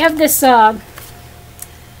 And we have this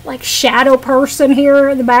like shadow person here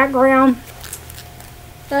in the background.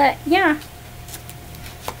 But yeah.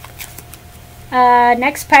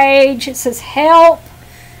 Next page, it says Help,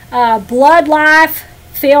 Blood Life,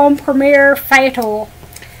 Film Premiere, Fatal.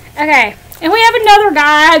 Okay, and we have another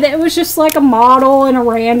guy that was just like a model in a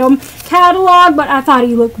random catalog, but I thought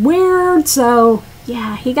he looked weird, so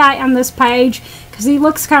yeah, he got on this page because he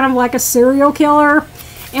looks kind of like a serial killer.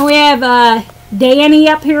 And we have Danny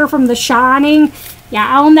up here from The Shining. Yeah,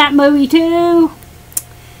 I own that movie too.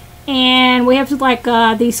 And we have like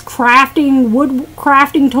these wood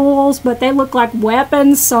crafting tools, but they look like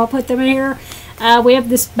weapons, so I'll put them in here. We have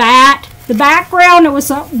this bat. The background, it was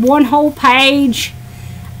one whole page.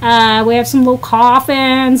 We have some little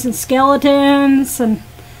coffins and skeletons and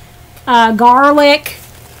garlic.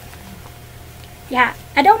 Yeah,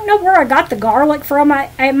 I don't know where I got the garlic from.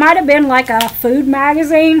 It might have been like a food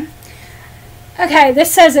magazine. Okay,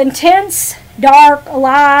 this says intense, dark,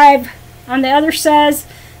 alive. On the other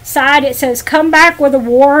side it says come back with a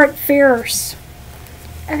warrant, fierce.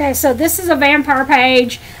 Okay, so this is a vampire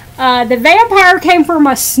page. The vampire came from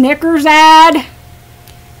a Snickers ad.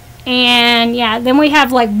 And yeah, then we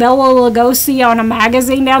have like Bela Lugosi on a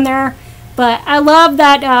magazine down there. But I love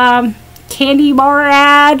that candy bar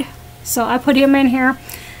ad, so I put him in here.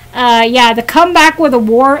 Yeah, the come back with a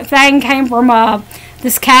warrant thing came from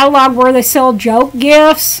this catalog where they sell joke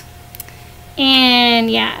gifts.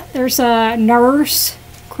 And yeah, there's a nurse,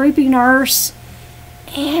 creepy nurse.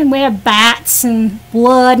 And we have bats and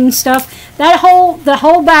blood and stuff. The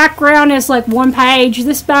whole background is like one page.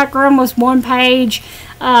 This background was one page.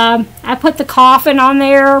 I put the coffin on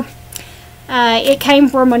there. It came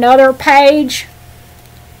from another page.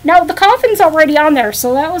 No, the coffin's already on there,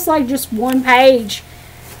 so that was like just one page.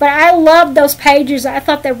 But I loved those pages. I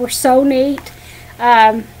thought they were so neat.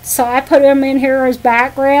 So I put them in here as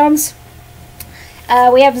backgrounds.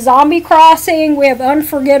 We have Zombie Crossing. We have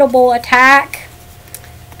Unforgettable Attack.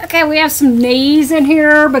 Okay, we have some knees in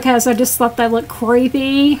here because I just thought they looked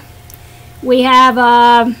creepy. We have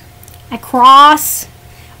a cross.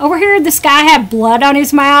 Over here, this guy had blood on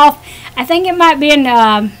his mouth. I think it might be in,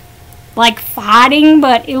 like, fighting,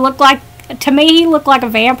 but it looked like, to me, he looked like a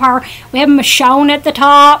vampire. We have Michonne at the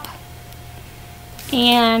top.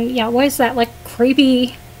 And, yeah, what is that, like,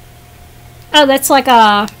 creepy? Oh, that's like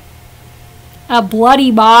a bloody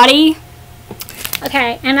body.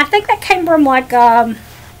 Okay, and I think that came from, like,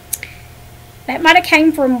 that might have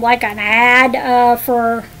came from like an ad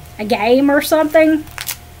for a game or something.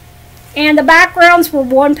 And the backgrounds were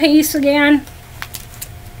one piece again.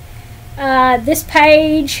 This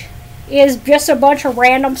page is just a bunch of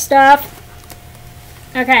random stuff.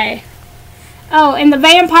 Okay. Oh, and the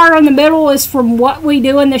vampire in the middle is from What We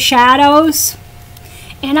Do in the Shadows.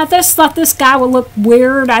 And I just thought this guy would look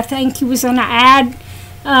weird. I think he was in an ad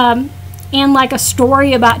in like a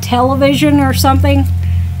story about television or something.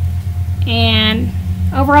 And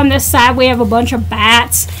over on this side we have a bunch of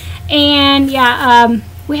bats. And yeah,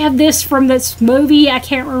 we have this from this movie. I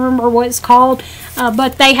can't remember what it's called.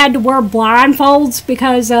 But they had to wear blindfolds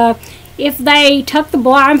because if they took the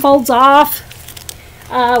blindfolds off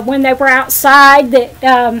when they were outside,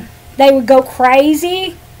 that they would go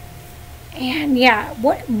crazy. And yeah,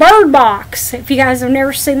 Bird Box, if you guys have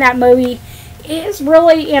never seen that movie, it's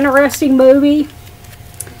really interesting movie.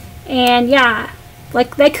 And yeah,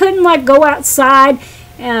 like they couldn't like go outside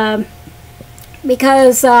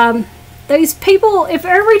because these people, if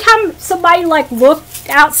every time somebody like looked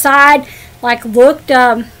outside, like looked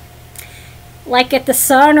like at the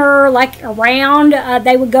sun or like around,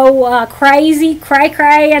 they would go crazy,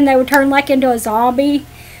 cray, and they would turn like into a zombie.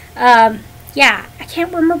 Yeah, I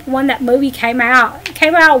can't remember when that movie came out. It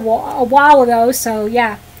came out a while ago, so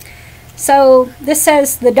yeah. So this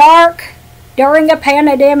says the dark during a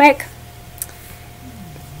pandemic.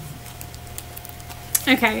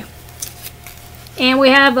 Okay. And we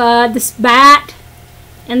have this bat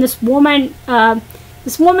and this woman.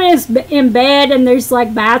 This woman is in bed and there's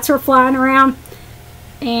like bats are flying around.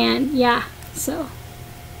 And yeah, so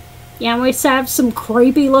yeah, we have some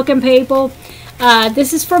creepy looking people.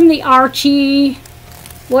 This is from the Archie,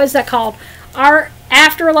 what is that called?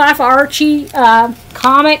 Afterlife Archie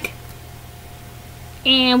comic.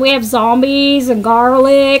 And we have zombies and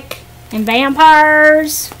garlic and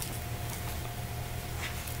vampires.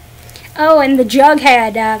 Oh, and the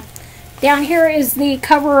Jughead. Down here is the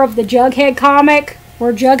cover of the Jughead comic,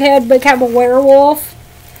 where Jughead became a werewolf.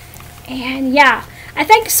 And yeah, I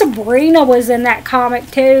think Sabrina was in that comic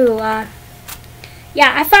too.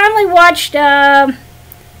 Yeah, I finally watched the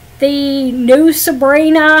new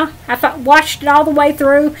Sabrina. I watched it all the way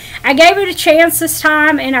through. I gave it a chance this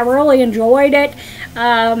time, and I really enjoyed it.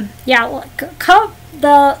 Yeah,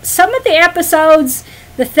 some of the episodes,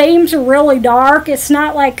 the themes are really dark. It's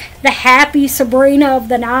not like the happy Sabrina of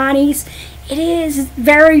the 90s. It is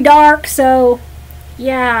very dark, so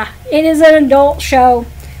yeah, it is an adult show.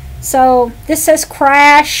 So this says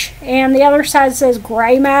Crash, and the other side says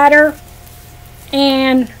Gray Matter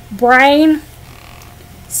and Brain.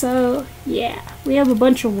 So yeah, we have a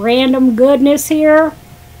bunch of random goodness here.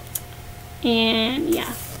 And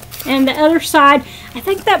yeah, and the other side, I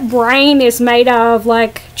think that Brain is made of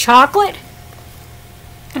like chocolate.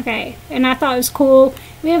 Okay, and I thought it was cool.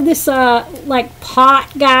 We have this like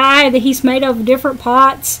pot guy that he's made of different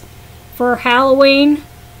pots for Halloween.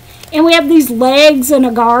 And we have these legs in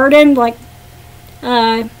a garden, like,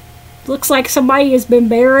 looks like somebody has been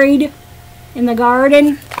buried in the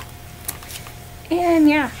garden. And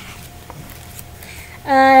yeah.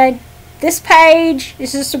 This page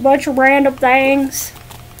is just a bunch of random things.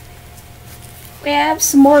 We have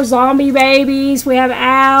some more zombie babies. We have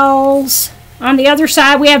owls. On the other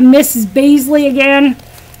side, we have Mrs. Beasley again.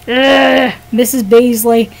 Ugh, Mrs.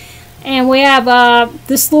 Beasley. And we have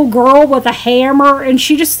this little girl with a hammer, and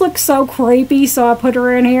she just looks so creepy, so I put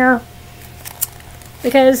her in here.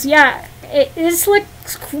 Because, yeah, it just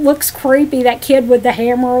looks creepy, that kid with the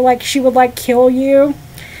hammer, like she would, like, kill you.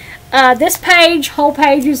 This page, whole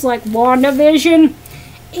page is like WandaVision.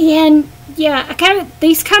 And, yeah,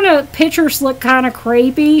 these kind of pictures look kind of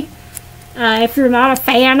creepy if you're not a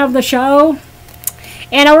fan of the show.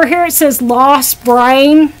 And over here it says Lost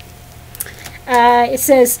Brain. It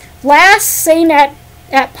says, last seen at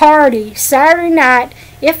party, Saturday night,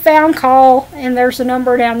 if found call, and there's a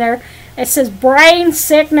number down there. It says brain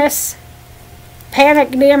sickness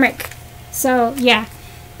pandemic. So, yeah.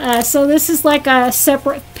 So this is like a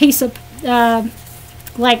separate piece of,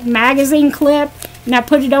 like, magazine clip. And I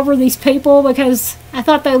put it over these people because I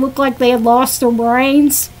thought they looked like they had lost their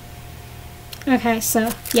brains. Okay,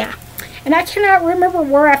 so, yeah. And I cannot remember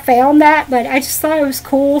where I found that, but I just thought it was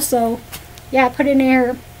cool, so, yeah, I put it in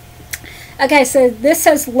here. Okay, so this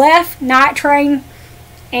says Left, Night Train,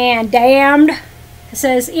 and Damned. It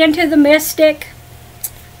says Into the Mystic.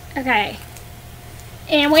 Okay.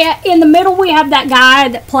 And in the middle we have that guy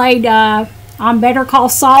that played on Better Call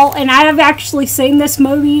Saul. And I have actually seen this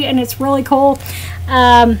movie, and it's really cool.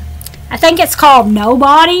 I think it's called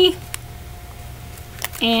Nobody.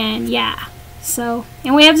 And, yeah. So,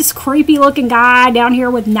 and we have this creepy looking guy down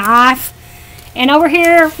here with knife. And over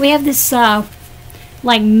here we have this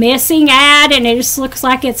like missing ad, and it just looks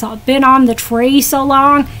like it's been on the tree so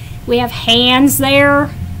long. We have hands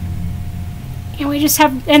there. And we just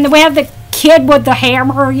have, and we have the kid with the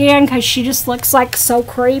hammer again, because she just looks like so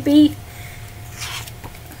creepy.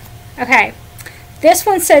 Okay. This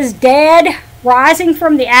one says Dead, Rising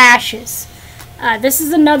from the Ashes. This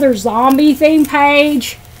is another zombie theme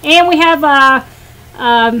page. And we have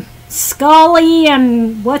Scully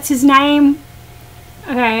and what's his name?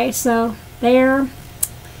 Okay, so there.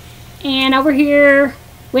 And over here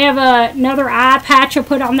we have another eye patch I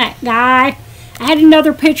put on that guy. I had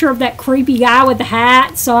another picture of that creepy guy with the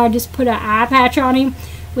hat, so I just put an eye patch on him.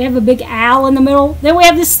 We have a big owl in the middle. Then we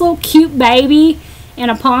have this little cute baby and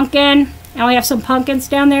a pumpkin. And we have some pumpkins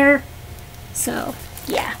down there. So,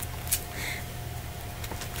 yeah.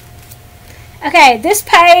 Okay, this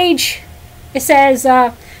page, it says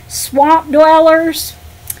Swamp Dwellers.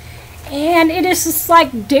 And it is just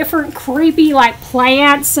like different creepy like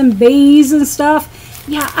plants and bees and stuff.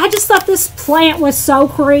 Yeah, I just thought this plant was so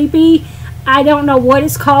creepy. I don't know what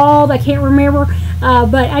it's called. I can't remember.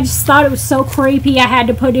 But I just thought it was so creepy. I had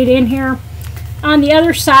to put it in here. On the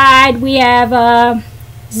other side, we have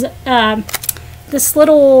this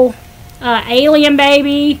little alien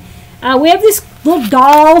baby. We have these little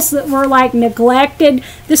dolls that were like neglected.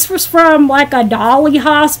 This was from like a Dolly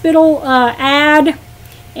Hospital ad.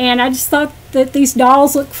 And I just thought that these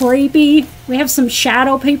dolls look creepy. We have some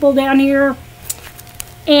shadow people down here.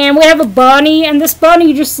 And we have a bunny, and this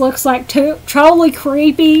bunny just looks like totally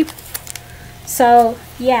creepy. So,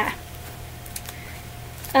 yeah.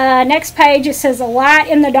 Next page, it says A Light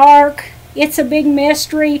in the Dark. It's a Big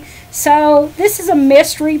Mystery. So, this is a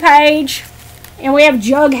mystery page. And we have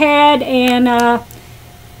Jughead and,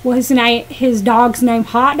 his dog's name?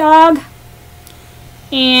 Hot Dog.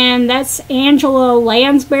 And that's Angela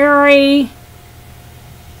Lansbury.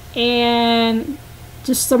 And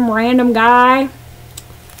just some random guy.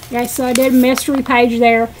 Okay, so I did a mystery page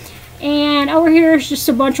there. And over here is just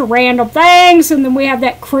a bunch of random things. And then we have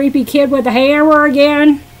that creepy kid with the hammer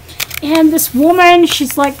again. And this woman,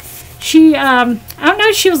 she's like, I don't know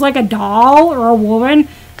if she was like a doll or a woman.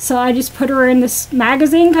 So I just put her in this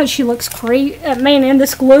magazine because she looks creepy. In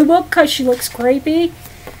this glue book because she looks creepy.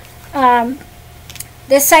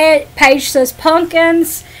 This page says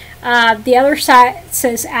pumpkins. The other side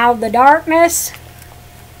says Out of the Darkness.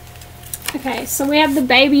 Okay, so we have the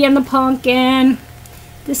baby and the pumpkin.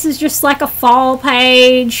 This is just like a fall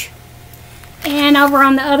page. And over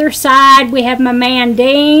on the other side, we have my man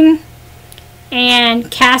Dean and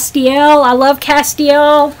Castiel. I love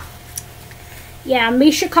Castiel. Yeah,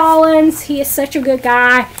 Misha Collins. He is such a good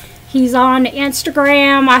guy. He's on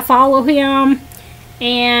Instagram. I follow him.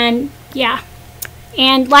 And, yeah.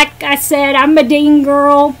 And like I said, I'm a Dean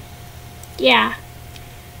girl. Yeah.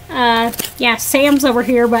 Yeah, Sam's over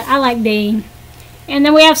here, but I like Dean. And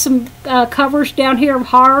then we have some covers down here of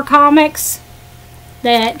horror comics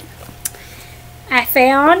that I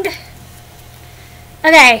found.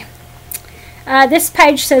 Okay, this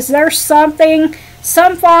page says there's something.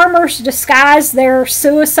 Some farmers disguise their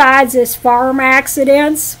suicides as farm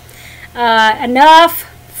accidents. Enough,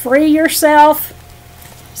 free yourself.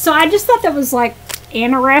 So I just thought that was like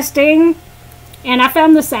interesting. And I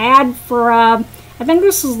found this ad for, I think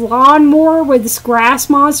this is Lawnmower with this grass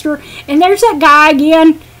monster. And there's that guy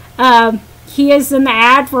again. He is in the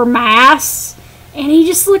ad for masks. And he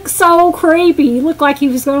just looked so creepy. He looked like he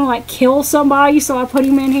was going to like kill somebody. So I put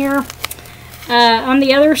him in here. On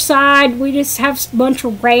the other side, we just have a bunch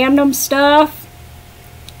of random stuff.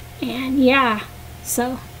 And yeah,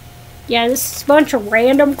 so yeah, this is a bunch of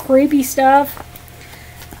random creepy stuff.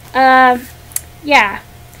 Yeah,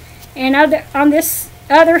 and on this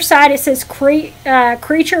other side it says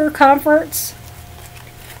creature comforts.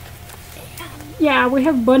 Yeah, we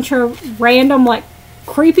have a bunch of random like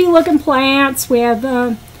creepy looking plants. We have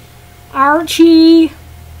Archie.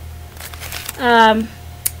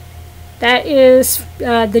 That is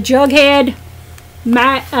the Jughead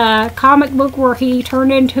comic book where he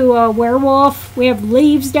turned into a werewolf. We have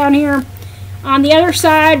leaves down here. On the other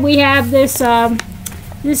side, we have this.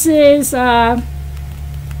 This is art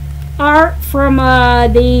from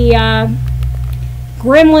the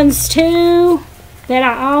Gremlins 2 that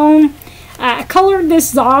I own. I colored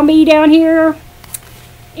this zombie down here.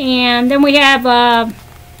 And then we have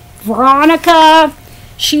Veronica.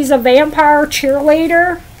 She's a vampire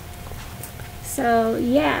cheerleader. So,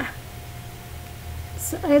 yeah.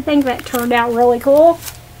 So, I think that turned out really cool.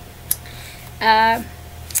 Yeah,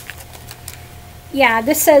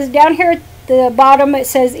 this says down here at the bottom, it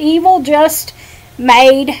says, Evil just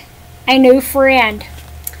made a new friend.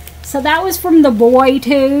 So, that was from The Boy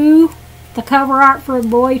 2. The cover art for The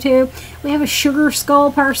Boy 2. We have a sugar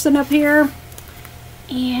skull person up here.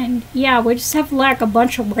 And, yeah, we just have, like, a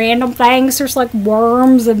bunch of random things. There's, like,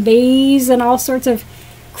 worms and bees and all sorts of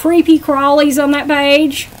creepy crawlies on that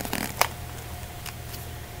page.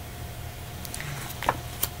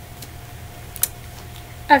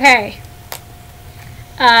 Okay.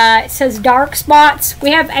 It says Dark Spots.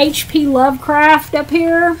 We have H.P. Lovecraft up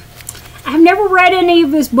here. I've never read any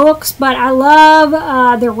of his books, but I love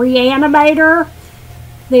The Reanimator.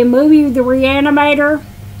 The movie The Reanimator.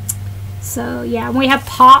 So, yeah. We have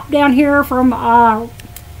Pop down here from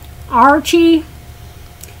Archie.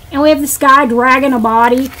 And we have this guy dragging a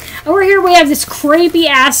body. Over here we have this creepy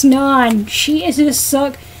ass nun. She is just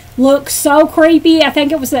looks so creepy. I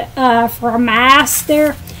think it was for a mask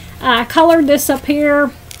there. I colored this up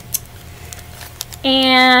here.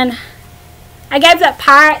 And I gave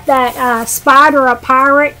that spider a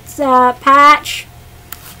pirate's patch.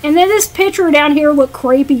 And then this picture down here looked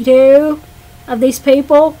creepy too. Of these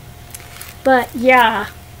people. But yeah.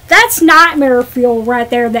 That's nightmare fuel right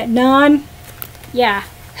there. That nun. Yeah.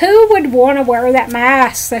 Who would want to wear that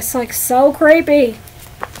mask? That's like so creepy.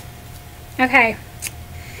 Okay.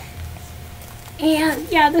 And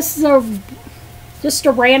yeah, this is just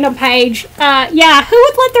a random page. Yeah, who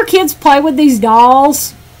would let their kids play with these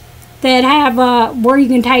dolls that have where you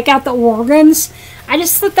can take out the organs? I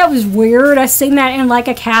just thought that was weird. I seen that in like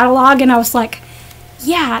a catalog and I was like,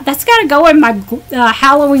 yeah, that's got to go in my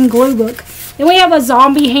Halloween glue book. Then we have a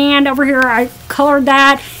zombie hand over here. I colored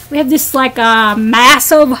that. We have this like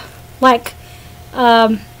massive like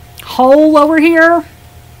hole over here.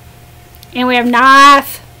 And we have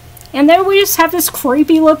knife. And then we just have this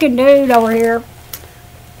creepy looking dude over here.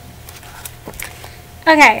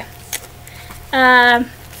 Okay.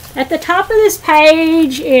 At the top of this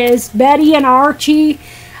page is Betty and Archie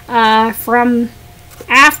from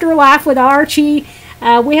Afterlife with Archie.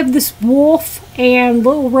 We have this wolf and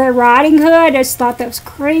Little Red Riding Hood. I just thought that was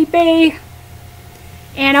creepy.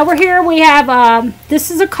 And over here we have, this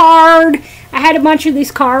is a card. I had a bunch of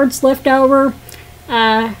these cards left over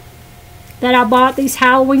that I bought, these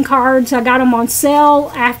Halloween cards. I got them on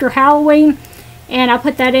sale after Halloween. And I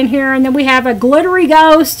put that in here. And then we have a glittery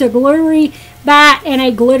ghost, a glittery bat, and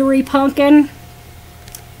a glittery pumpkin.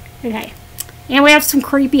 Okay. And we have some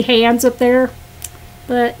creepy hands up there.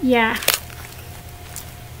 But, yeah.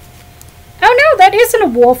 Oh, no, that isn't a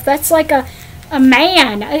wolf. That's like a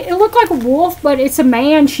man. It looked like a wolf, but it's a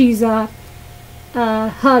man she's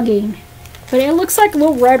hugging. But it looks like a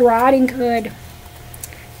Little Red Riding Hood.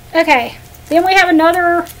 Okay. Then we have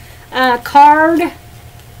another card.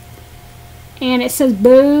 And it says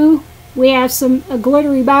Boo. We have a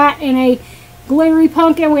glittery bat and a glittery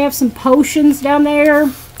pumpkin. We have some potions down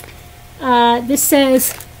there. This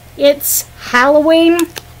says It's Halloween.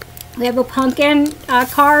 We have a pumpkin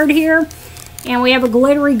card here. And we have a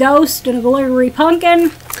glittery ghost and a glittery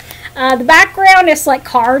pumpkin. The background is like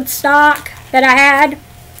cardstock that I had.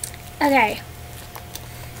 Okay.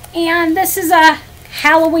 And this is a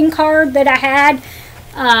Halloween card that I had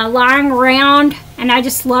lying around. And I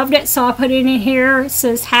just loved it, so I put it in here. It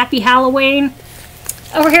says Happy Halloween.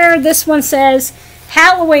 Over here, this one says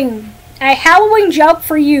Halloween. A Halloween joke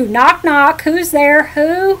for you. Knock, knock. Who's there?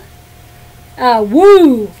 Who?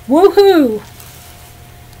 Woo. Woohoo.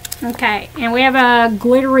 Okay, and we have a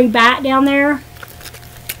glittery bat down there.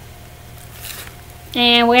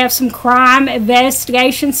 And we have some crime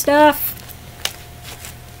investigation stuff.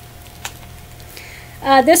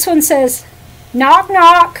 This one says, knock,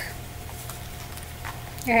 knock.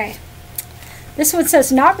 Okay. This one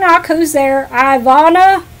says, knock, knock, who's there?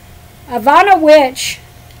 Ivana Witch.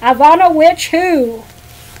 Ivana Witch who?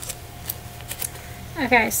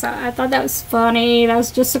 Okay, so I thought that was funny. That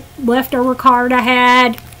was just a leftover card I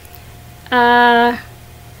had.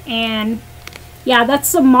 And yeah,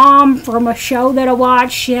 that's the mom from a show that I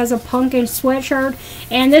watched. She has a pumpkin sweatshirt.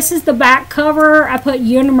 And this is the back cover. I put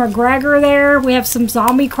Ewan McGregor there. We have some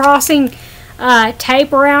Zombie Crossing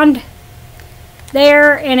tape around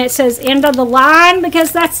there. And it says end of the line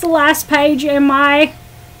because that's the last page in my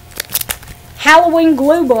Halloween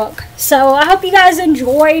glue book. So I hope you guys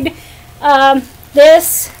enjoyed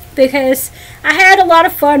this because I had a lot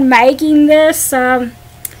of fun making this.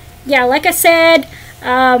 Yeah, like I said,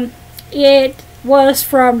 it was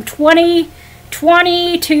from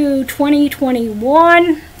 2020 to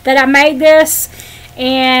 2021 that I made this,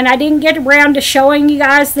 and I didn't get around to showing you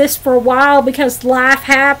guys this for a while because life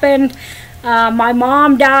happened. My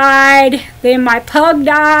mom died, then my pug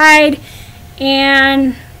died,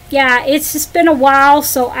 and yeah, it's just been a while,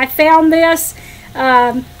 so I found this.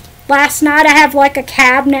 Last night I have like a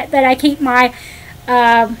cabinet that I keep my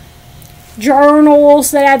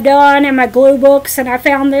journals that I've done and my glue books, and I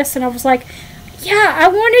found this and I was like, yeah, I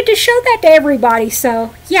wanted to show that to everybody.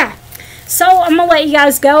 So yeah, so I'm gonna let you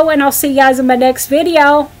guys go and I'll see you guys in my next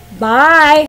video. Bye.